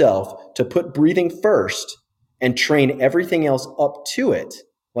train yourself to put breathing first and train everything else up to it,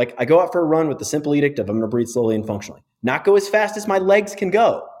 like I go out for a run with the simple edict of I'm going to breathe slowly and functionally. Not go as fast as my legs can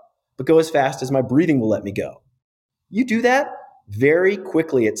go, but go as fast as my breathing will let me go. You do that, very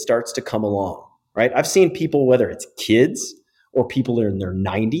quickly it starts to come along, right? I've seen people, whether it's kids or people in their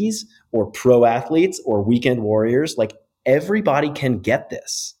 90s or pro athletes or weekend warriors, everybody can get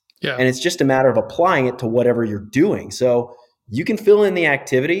this. Yeah. And it's just a matter of applying it to whatever you're doing. So you can fill in the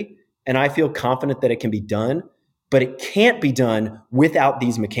activity, and I feel confident that it can be done, but it can't be done without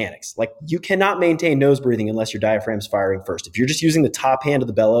these mechanics. You cannot maintain nose breathing unless your diaphragm's firing first. If you're just using the top hand of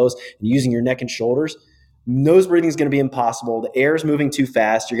the bellows and using your neck and shoulders, nose breathing is going to be impossible. The air is moving too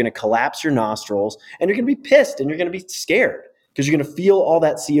fast. You're going to collapse your nostrils, and you're going to be pissed, and you're going to be scared because you're going to feel all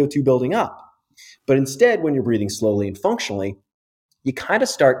that CO2 building up. But instead, when you're breathing slowly and functionally, you kind of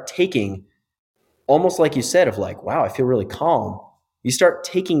start taking, almost like you said, of wow, I feel really calm. You start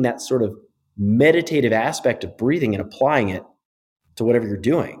taking that sort of meditative aspect of breathing and applying it to whatever you're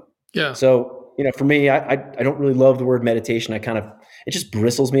doing. Yeah. So, for me, I don't really love the word meditation. It just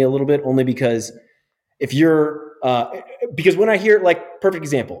bristles me a little bit, only because if you're, because when I hear, perfect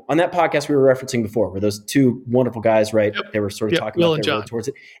example, on that podcast we were referencing before, where those two wonderful guys, right, they were sort of talking about their road towards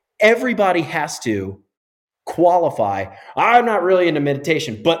it. Everybody has to qualify, I'm not really into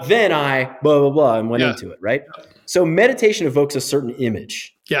meditation, but then I blah, blah, blah, and went into it, right? So meditation evokes a certain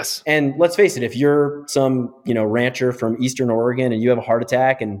image. Yes. And let's face it, if you're some, rancher from Eastern Oregon and you have a heart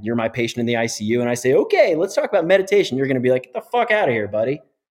attack and you're my patient in the ICU and I say, okay, let's talk about meditation, you're going to be like, get the fuck out of here, buddy.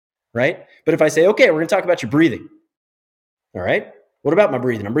 Right? But if I say, okay, we're going to talk about your breathing. All right. What about my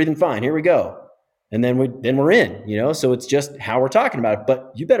breathing? I'm breathing fine. Here we go. And then we're in, so it's just how we're talking about it.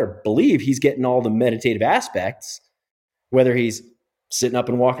 But you better believe he's getting all the meditative aspects, whether he's sitting up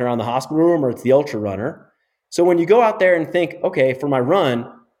and walking around the hospital room or it's the ultra runner. So when you go out there and think, okay, for my run,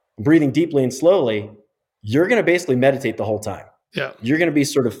 I'm breathing deeply and slowly, you're going to basically meditate the whole time. Yeah. You're going to be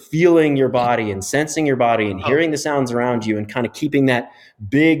sort of feeling your body and sensing your body and hearing the sounds around you and kind of keeping that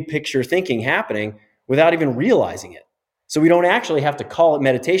big picture thinking happening without even realizing it. So we don't actually have to call it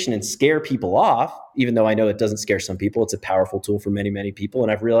meditation and scare people off, even though I know it doesn't scare some people. It's a powerful tool for many, many people.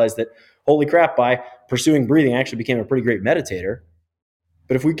 And I've realized that, holy crap, by pursuing breathing, I actually became a pretty great meditator.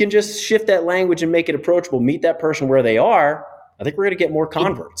 But if we can just shift that language and make it approachable, meet that person where they are, I think we're going to get more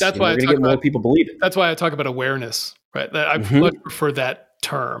converts. That's why we're going to get more people believe it. That's why I talk about awareness, right? I much prefer that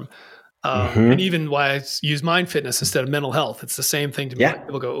term. And even why I use mind fitness instead of mental health. It's the same thing to me. Yeah. Like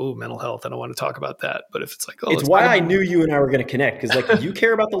people go, oh, mental health. I don't want to talk about that. But if it's like, oh, it's why I knew you and I were going to connect, because like you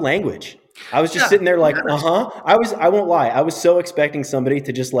care about the language. I was just sitting there like, I won't lie. I was so expecting somebody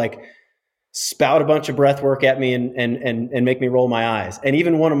to just like spout a bunch of breath work at me and make me roll my eyes. And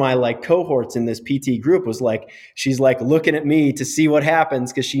even one of my like cohorts in this PT group was like, she's like looking at me to see what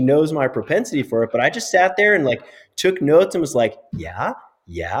happens because she knows my propensity for it. But I just sat there and like took notes and was like, yeah.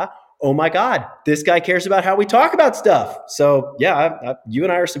 Oh my God, this guy cares about how we talk about stuff. So yeah, you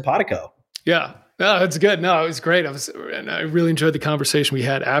and I are simpatico. Yeah, no, that's good. No, it was great. I really enjoyed the conversation we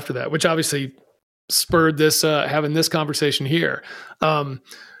had after that, which obviously spurred this, having this conversation here. And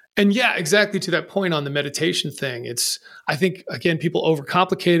yeah, exactly to that point on the meditation thing. I think, again, people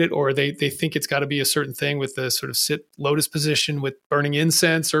overcomplicate it, or they think it's got to be a certain thing with the sort of sit lotus position with burning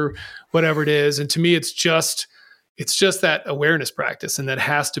incense or whatever it is. And to me, it's just that awareness practice. And that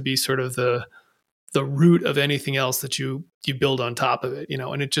has to be sort of the root of anything else that you build on top of it,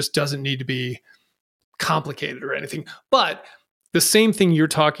 and it just doesn't need to be complicated or anything. But the same thing you're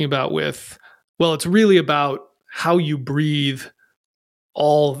talking about with, well, it's really about how you breathe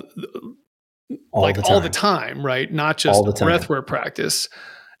all the time, right? Not just breathwork practice.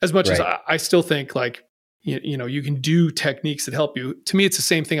 As much as I still think like, you can do techniques that help you. To me, it's the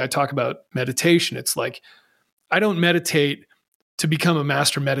same thing I talk about meditation. It's like, I don't meditate to become a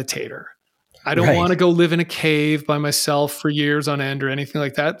master meditator. I don't want to go live in a cave by myself for years on end or anything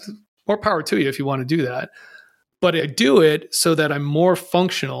like that. More power to you if you want to do that. But I do it so that I'm more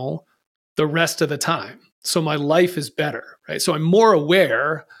functional the rest of the time. So my life is better, right? So I'm more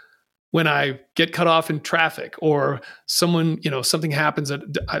aware when I get cut off in traffic, or someone, something happens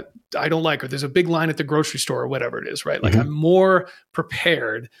that I don't like, or there's a big line at the grocery store or whatever it is, right? Like I'm more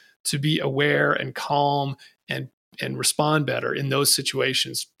prepared to be aware and calm and respond better in those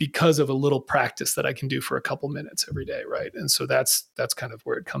situations because of a little practice that I can do for a couple minutes every day, right? And so that's kind of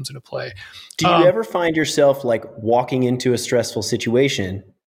where it comes into play. Do you ever find yourself like walking into a stressful situation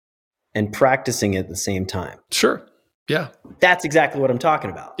and practicing at the same time? Sure. Yeah. That's exactly what I'm talking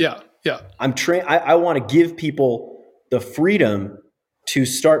about. Yeah. I want to give people the freedom to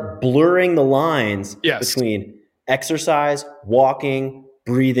start blurring the lines between exercise, walking,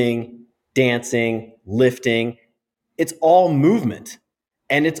 breathing, dancing, lifting. It's all movement,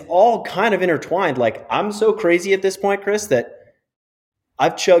 and it's all kind of intertwined. Like, I'm so crazy at this point, Chris, that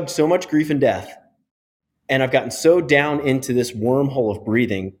I've chugged so much grief and death, and I've gotten so down into this wormhole of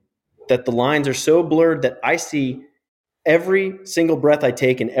breathing that the lines are so blurred that I see every single breath I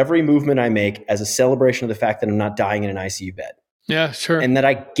take and every movement I make as a celebration of the fact that I'm not dying in an ICU bed. Yeah, sure. And that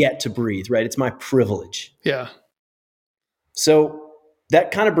I get to breathe, right? It's my privilege. Yeah. So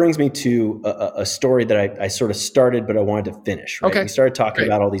that kind of brings me to a story that I sort of started, but I wanted to finish. Right? Okay. We started talking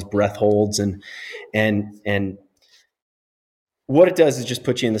about all these breath holds, and what it does is just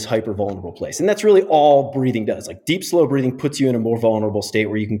put you in this hyper vulnerable place. And that's really all breathing does. Like deep, slow breathing puts you in a more vulnerable state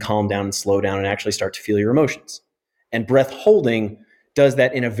where you can calm down and slow down and actually start to feel your emotions. And breath holding does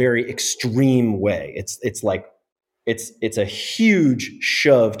that in a very extreme way. It's like, it's a huge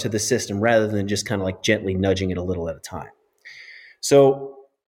shove to the system rather than just kind of like gently nudging it a little at a time. So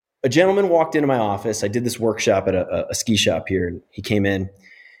a gentleman walked into my office. I did this workshop at a ski shop here, and he came in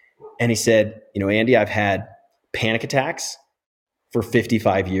and he said, Andy, I've had panic attacks for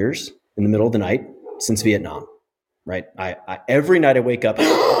 55 years in the middle of the night since Vietnam, right? I every night I wake up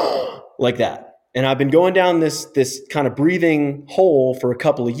like that. And I've been going down this kind of breathing hole for a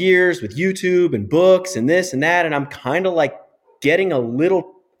couple of years with YouTube and books and this and that. And I'm kind of like getting a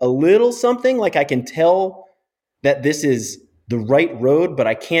little something, like I can tell that this is the right road, but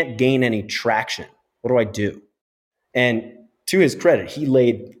I can't gain any traction. What do I do? And to his credit, he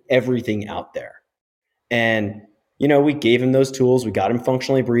laid everything out there. And, we gave him those tools. We got him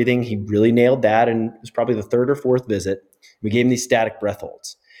functionally breathing. He really nailed that. And it was probably the third or fourth visit. We gave him these static breath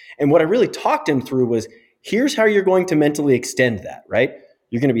holds. And what I really talked him through was, here's how you're going to mentally extend that, right?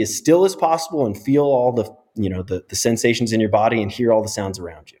 You're going to be as still as possible and feel all the sensations in your body and hear all the sounds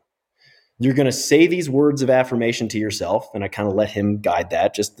around you. You're going to say these words of affirmation to yourself. And I kind of let him guide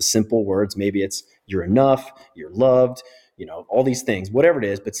that, just the simple words. Maybe it's you're enough, you're loved, all these things, whatever it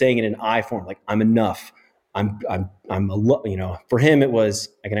is, but saying it in I form, like I'm enough. For him, it was,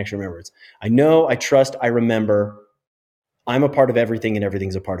 I can actually remember, it's I know, I trust, I remember, I'm a part of everything and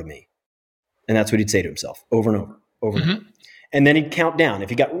everything's a part of me. And that's what he'd say to himself over and over, over and over. And then he'd count down. If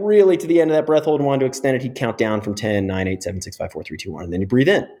he got really to the end of that breath hold and wanted to extend it, he'd count down from 10, 9, 8, 7, 6, 5, 4, 3, 2, 1. And then he'd breathe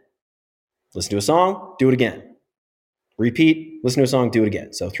in. Listen to a song, do it again. Repeat, listen to a song, do it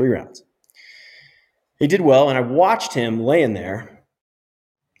again. So 3 rounds. He did well, and I watched him laying there.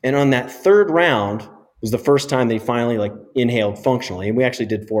 And on that 3rd round was the first time that he finally like inhaled functionally. And we actually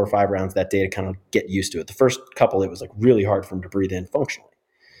did 4 or 5 rounds that day to kind of get used to it. The first couple, it was like really hard for him to breathe in functionally.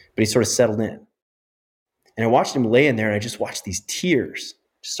 But he sort of settled in. And I watched him laying there, and I just watched these tears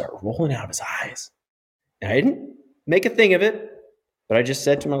just start rolling out of his eyes. And I didn't make a thing of it, but I just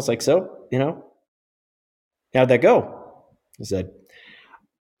said to him, I was like, so, how'd that go? He said,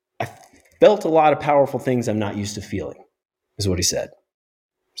 I felt a lot of powerful things I'm not used to feeling, is what he said.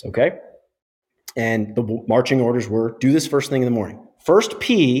 It's okay. And the marching orders were, do this first thing in the morning. First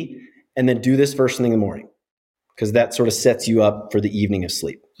pee, and then do this first thing in the morning, because that sort of sets you up for the evening of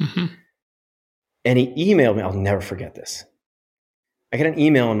sleep. And he emailed me. I'll never forget this. I got an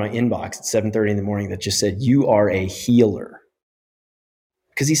email in my inbox at 7:30 in the morning that just said, you are a healer.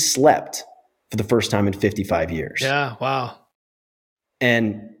 Because he slept for the first time in 55 years. Yeah, wow.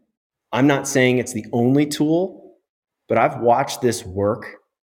 And I'm not saying it's the only tool, but I've watched this work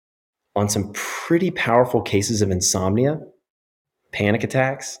on some pretty powerful cases of insomnia, panic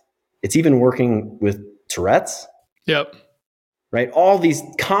attacks. It's even working with Tourette's. Yep. Right? All these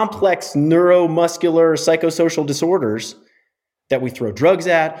complex neuromuscular psychosocial disorders that we throw drugs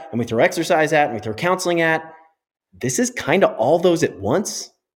at, and we throw exercise at, and we throw counseling at. This is kind of all those at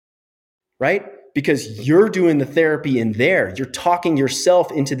once, right? Because you're doing the therapy in there. You're talking yourself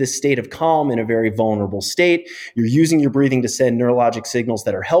into this state of calm in a very vulnerable state. You're using your breathing to send neurologic signals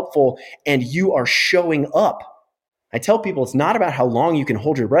that are helpful, and you are showing up. I tell people it's not about how long you can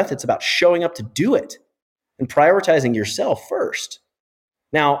hold your breath. It's about showing up to do it and prioritizing yourself first.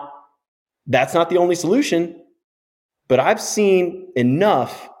 Now, that's not the only solution, but I've seen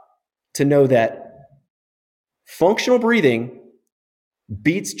enough to know that functional breathing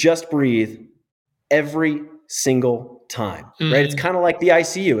beats just breathe every single time, right? It's kind of like the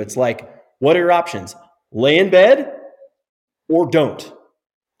ICU. It's like, what are your options? Lay in bed or don't.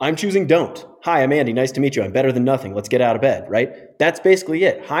 I'm choosing don't. Hi, I'm Andy. Nice to meet you. I'm better than nothing. Let's get out of bed, right? That's basically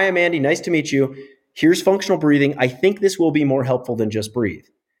it. Hi, I'm Andy. Nice to meet you. Here's functional breathing. I think this will be more helpful than just breathe.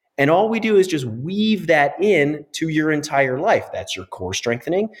 And all we do is just weave that in to your entire life. That's your core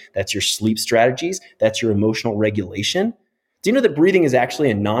strengthening. That's your sleep strategies. That's your emotional regulation. Do you know that breathing is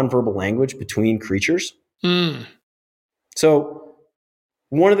actually a nonverbal language between creatures? So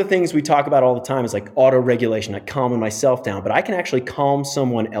one of the things we talk about all the time is like auto-regulation, like calming myself down, but I can actually calm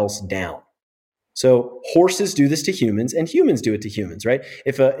someone else down. So horses do this to humans, and humans do it to humans, right?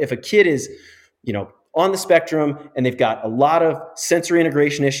 If a kid is, on the spectrum and they've got a lot of sensory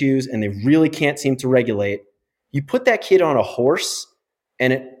integration issues and they really can't seem to regulate, you put that kid on a horse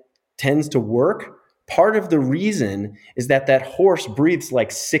and it tends to work. Part of the reason is that horse breathes like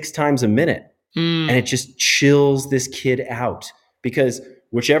 6 times a minute and it just chills this kid out, because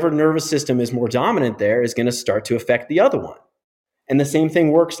whichever nervous system is more dominant there is going to start to affect the other one. And the same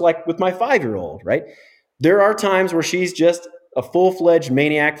thing works like with my 5-year-old, right? There are times where she's just a full-fledged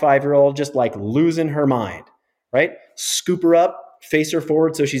maniac 5-year-old, just like losing her mind, right? Scoop her up, face her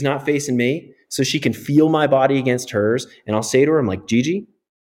forward so she's not facing me, so she can feel my body against hers. And I'll say to her, I'm like, Gigi,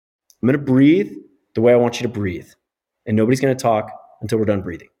 I'm going to breathe the way I want you to breathe. And nobody's going to talk until we're done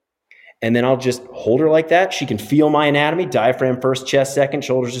breathing. And then I'll just hold her like that. She can feel my anatomy, diaphragm first, chest second,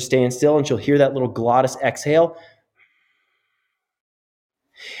 shoulders just staying still, and she'll hear that little glottis exhale.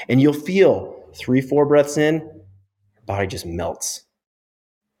 And you'll feel 3-4 breaths in, her body just melts.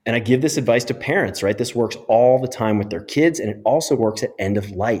 And I give this advice to parents, right? This works all the time with their kids, and it also works at end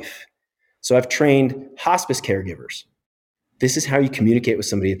of life. So I've trained hospice caregivers. This is how you communicate with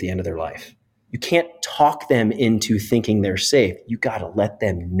somebody at the end of their life. You can't talk them into thinking they're safe. You got to let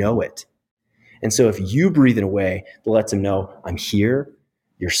them know it. And so if you breathe in a way that lets them know, I'm here,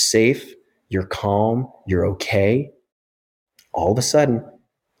 you're safe, you're calm, you're okay, all of a sudden,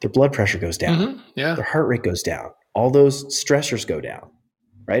 their blood pressure goes down. Their heart rate goes down. All those stressors go down,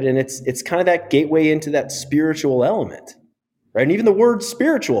 right? And it's kind of that gateway into that spiritual element, right? And even the word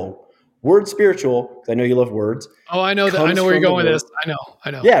spiritual, because I know you love words. Oh, I know that. I know where you're going with this.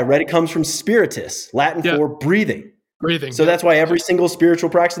 I know. Yeah, right. It comes from spiritus, Latin for breathing. So that's why every single spiritual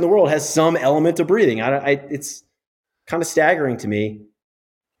practice in the world has some element of breathing. It's kind of staggering to me,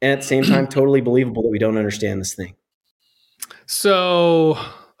 and at the same time, totally believable that we don't understand this thing. So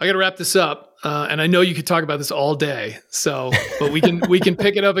I got to wrap this up, and I know you could talk about this all day. But we can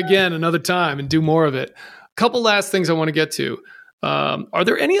pick it up again another time and do more of it. couple last things I want to get to. Are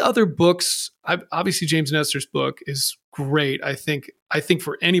there any other books? Obviously, James Nestor's book is great. I think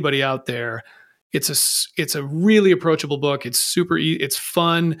for anybody out there, it's a really approachable book. It's super it's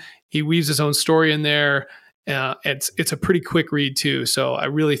fun. He weaves his own story in there. It's a pretty quick read too. So I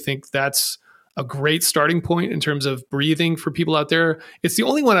really think that's a great starting point in terms of breathing for people out there. It's the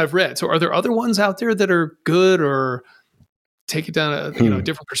only one I've read. So are there other ones out there that are good or take it down a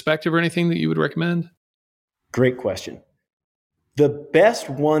different perspective or anything that you would recommend? Great question. The best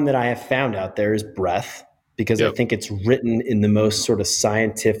one that I have found out there is Breath, because I think it's written in the most sort of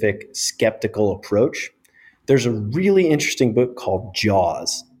scientific, skeptical approach. There's a really interesting book called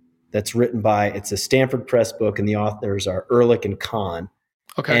Jaws that's written by, it's a Stanford Press book, and the authors are Ehrlich and Kahn.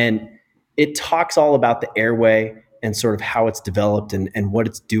 Okay. And it talks all about the airway and sort of how it's developed and what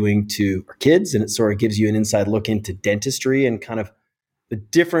it's doing to our kids. And it sort of gives you an inside look into dentistry and kind of the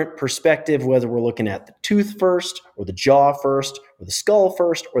different perspective, whether we're looking at the tooth first or the jaw first or the skull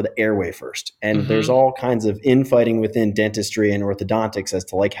first or the airway first. And there's all kinds of infighting within dentistry and orthodontics as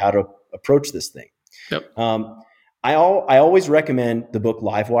to like how to approach this thing. Yep. I always recommend the book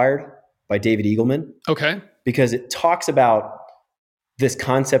Livewired by David Eagleman. Okay. Because it talks about this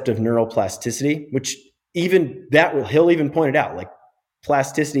concept of neuroplasticity, which he'll even point it out, like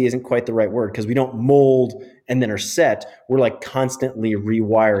plasticity isn't quite the right word because we don't mold and then are set. We're like constantly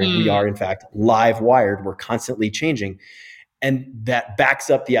rewiring. We are in fact live wired. We're constantly changing. And that backs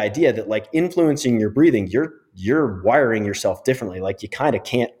up the idea that like influencing your breathing, you're wiring yourself differently. Like you kind of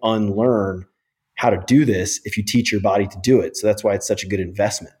can't unlearn how to do this if you teach your body to do it. So that's why it's such a good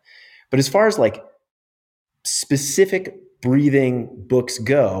investment. But as far as like specific breathing books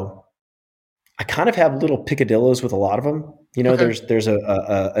go, I kind of have little picadillos with a lot of them. You know, there's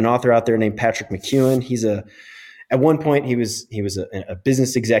an author out there named Patrick McEwen. At one point he was a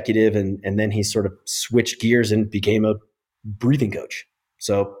business executive, and then he sort of switched gears and became a breathing coach.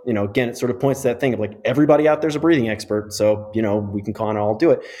 So, you know, again, it sort of points to that thing of like everybody out there's a breathing expert. So, you know, we can kind of all do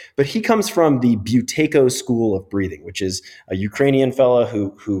it. But he comes from the Buteyko school of breathing, which is a Ukrainian fellow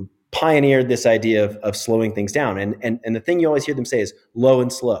who pioneered this idea of slowing things down. And the thing you always hear them say is low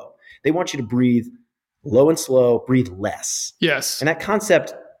and slow. They want you to breathe low and slow, breathe less. Yes. And that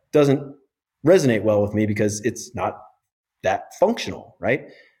concept doesn't resonate well with me because it's not that functional, right?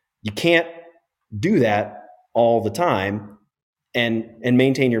 You can't do that all the time and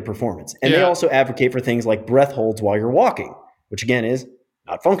maintain your performance. And they also advocate for things like breath holds while you're walking, which again is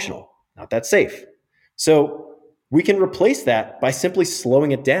not functional, not that safe. So we can replace that by simply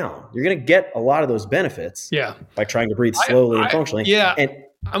slowing it down. You're going to get a lot of those benefits by trying to breathe slowly and functionally. Yeah. And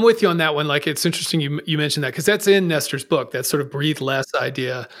I'm with you on that one. Like, it's interesting you mentioned that because that's in Nestor's book, that sort of breathe less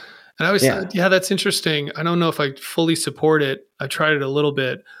idea. And I always thought, that's interesting. I don't know if I fully support it. I tried it a little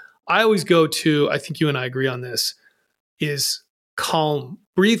bit. I always go to, I think you and I agree on this, is calm,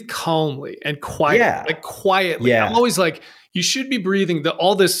 breathe calmly and quiet, like quietly. Yeah. I'm always like, you should be breathing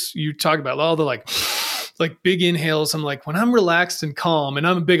all this you talk about, all the like big inhales. I'm like, when I'm relaxed and calm, and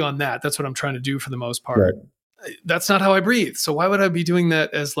I'm big on that, that's what I'm trying to do for the most part. Right. That's not how I breathe. So why would I be doing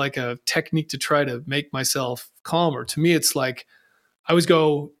that as like a technique to try to make myself calmer? To me, it's like, I always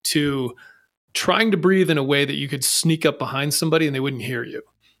go to trying to breathe in a way that you could sneak up behind somebody and they wouldn't hear you.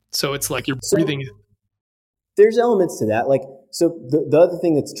 So it's like you're breathing. There's elements to that. Like, so the other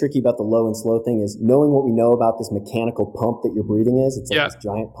thing that's tricky about the low and slow thing is knowing what we know about this mechanical pump that your breathing is. It's like this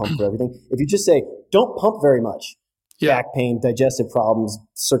giant pump for everything. If you just say, don't pump very much, back pain, digestive problems,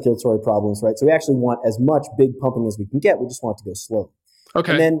 circulatory problems, right? So we actually want as much big pumping as we can get. We just want it to go slow.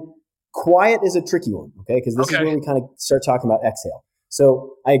 Okay. And then quiet is a tricky one, okay? Because this is where we kind of start talking about exhale.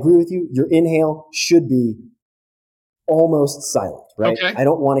 So I agree with you. Your inhale should be almost silent, right? Okay. I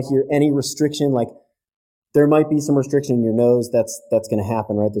don't want to hear any restriction. Like there might be some restriction in your nose. That's going to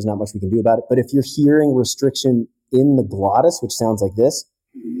happen, right? There's not much we can do about it. But if you're hearing restriction in the glottis, which sounds like this.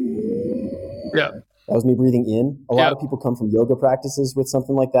 Yeah. That was me breathing in. A lot of people come from yoga practices with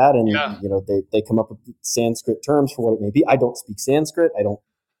something like that. And, you know, they come up with Sanskrit terms for what it may be. I don't speak Sanskrit. I don't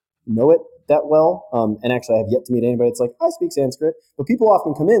know it that well. And actually, I have yet to meet anybody that's like, I speak Sanskrit. But people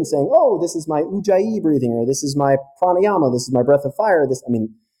often come in saying, oh, this is my Ujjayi breathing, or this is my pranayama, this is my breath of fire.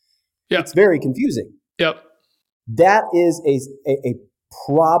 It's very confusing. Yep. That is a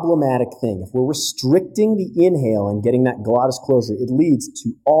problematic thing. If we're restricting the inhale and getting that glottis closure, it leads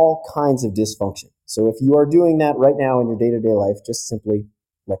to all kinds of dysfunction. So if you are doing that right now in your day-to-day life, just simply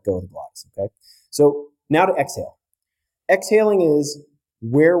let go of the glottis, okay? So now to exhale. Exhaling is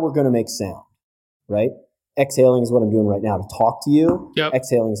where we're going to make sound, right? Exhaling is what I'm doing right now to talk to you. Yep.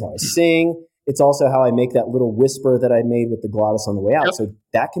 Exhaling is how I sing. It's also how I make that little whisper that I made with the glottis on the way out. Yep. So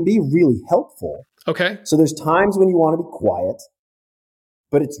that can be really helpful. Okay. So there's times when you want to be quiet,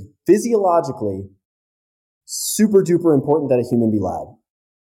 but it's physiologically super duper important that a human be loud.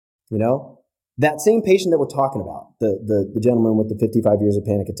 You know, that same patient that we're talking about, the gentleman with the 55 years of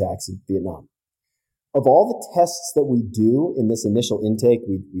panic attacks in Vietnam. Of all the tests that we do in this initial intake,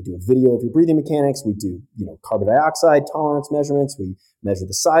 we do a video of your breathing mechanics. We do, carbon dioxide tolerance measurements. We measure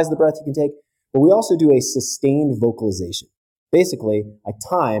the size of the breath you can take, but we also do a sustained vocalization. Basically, I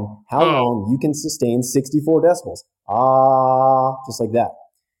time how long you can sustain 64 decibels. Just like that.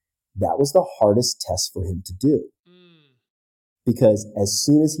 That was the hardest test for him to do. Because as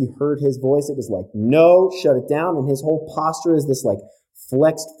soon as he heard his voice, it was like, no, shut it down. And his whole posture is this like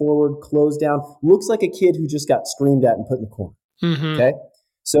flexed forward, closed down. Looks like a kid who just got screamed at and put in the corner. Mm-hmm. Okay?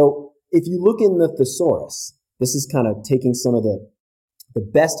 So if you look in the thesaurus, this is kind of taking some of the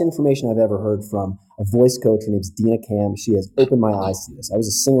best information I've ever heard from a voice coach. Her name's Dina Cam. She has opened my eyes to this. I was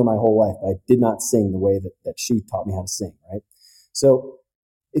a singer my whole life, but I did not sing the way that she taught me how to sing, right? So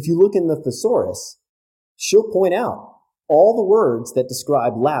if you look in the thesaurus, she'll point out all the words that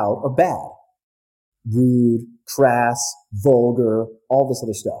describe loud are bad. Rude, crass, vulgar, all this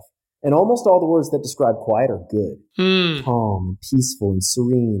other stuff. And almost all the words that describe quiet are good. Calm and peaceful and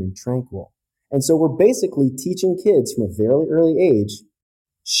serene and tranquil. And so we're basically teaching kids from a very early age,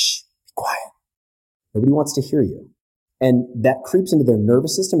 shh, be quiet. Nobody wants to hear you. And that creeps into their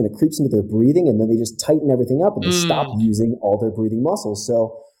nervous system and it creeps into their breathing, and then they just tighten everything up and they stop using all their breathing muscles.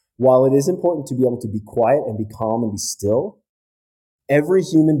 So while it is important to be able to be quiet and be calm and be still, every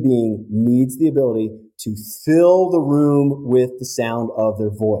human being needs the ability to fill the room with the sound of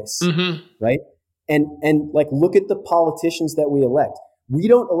their voice, right? And like, look at the politicians that we elect. We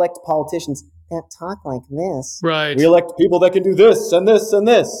don't elect politicians that talk like this. Right. We elect people that can do this and this and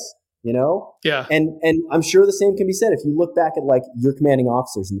this, Yeah. And I'm sure the same can be said if you look back at like your commanding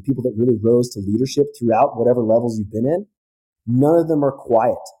officers and the people that really rose to leadership throughout whatever levels you've been in. None of them are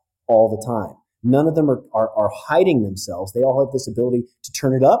quiet all the time. None of them are hiding themselves. They all have this ability to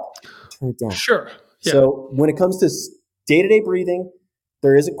turn it up, turn it down. Sure. Yeah. So when it comes to day-to-day breathing,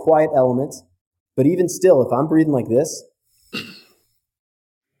 there is a quiet element. But even still, if I'm breathing like this.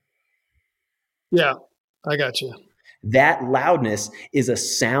 Yeah, I got you. That loudness is a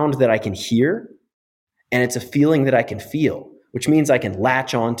sound that I can hear, and it's a feeling that I can feel, which means I can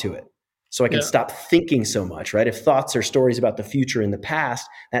latch onto it. So I can stop thinking so much, right? If thoughts are stories about the future and the past,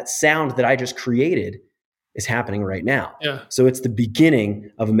 that sound that I just created is happening right now. Yeah. So it's the beginning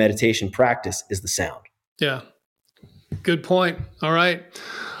of a meditation practice is the sound. Yeah. Good point. All right.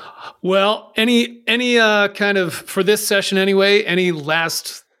 Well, any kind of, for this session anyway, any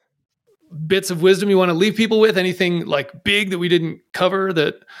last bits of wisdom you want to leave people with? Anything like big that we didn't cover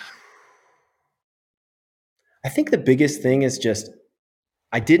that? I think the biggest thing is just,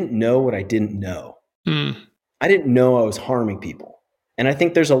 I didn't know what I didn't know. I didn't know I was harming people. And I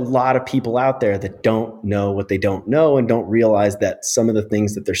think there's a lot of people out there that don't know what they don't know and don't realize that some of the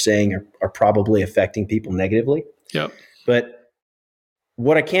things that they're saying are probably affecting people negatively. Yep. But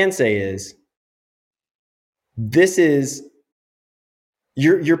what I can say is, this is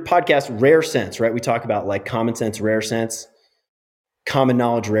your podcast, Rare Sense, right? We talk about like common sense, rare sense, common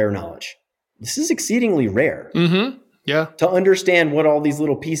knowledge, rare knowledge. This is exceedingly rare. Yeah. To understand what all these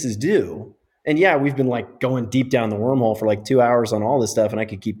little pieces do. And yeah, we've been like going deep down the wormhole for like 2 hours on all this stuff, and I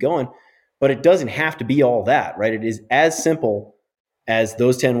could keep going, but it doesn't have to be all that, right? It is as simple as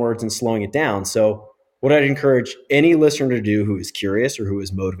those 10 words and slowing it down. So what I'd encourage any listener to do who is curious or who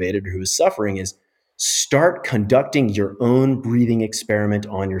is motivated or who is suffering is start conducting your own breathing experiment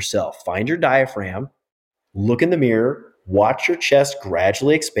on yourself. Find your diaphragm, look in the mirror, watch your chest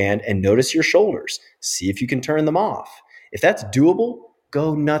gradually expand, and notice your shoulders. See if you can turn them off. If that's doable,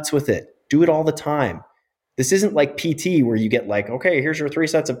 go nuts with it. Do it all the time. This isn't like PT where you get like, okay, here's your 3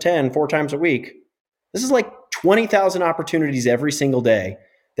 sets of 10, 4 times a week. This is like 20,000 opportunities every single day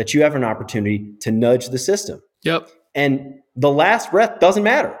that you have an opportunity to nudge the system. Yep. And the last breath doesn't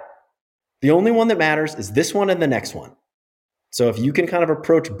matter. The only one that matters is this one and the next one. So if you can kind of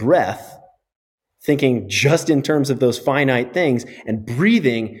approach breath thinking just in terms of those finite things and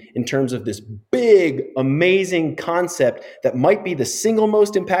breathing in terms of this big, amazing concept that might be the single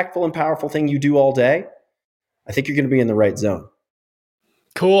most impactful and powerful thing you do all day, I think you're going to be in the right zone.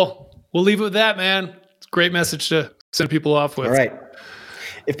 Cool. We'll leave it with that, man. It's a great message to send people off with. All right.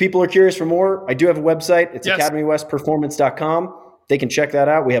 If people are curious for more, I do have a website. It's academywestperformance.com. They can check that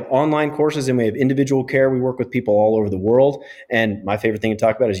out. We have online courses and we have individual care. We work with people all over the world. And my favorite thing to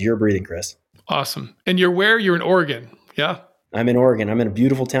talk about is your breathing, Chris. Awesome. And you're where? You're in Oregon. Yeah. I'm in Oregon. I'm in a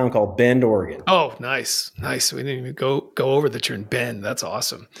beautiful town called Bend, Oregon. Oh, nice, nice. We didn't even go over that you're in Bend. That's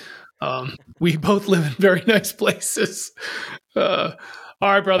awesome. We both live in very nice places. All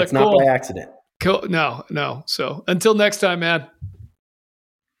right, brother. That's not Cool. by accident. Cool. No, no. So until next time, man.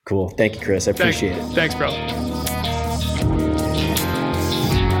 Cool. Thank you, Chris. I appreciate it. Thanks, bro.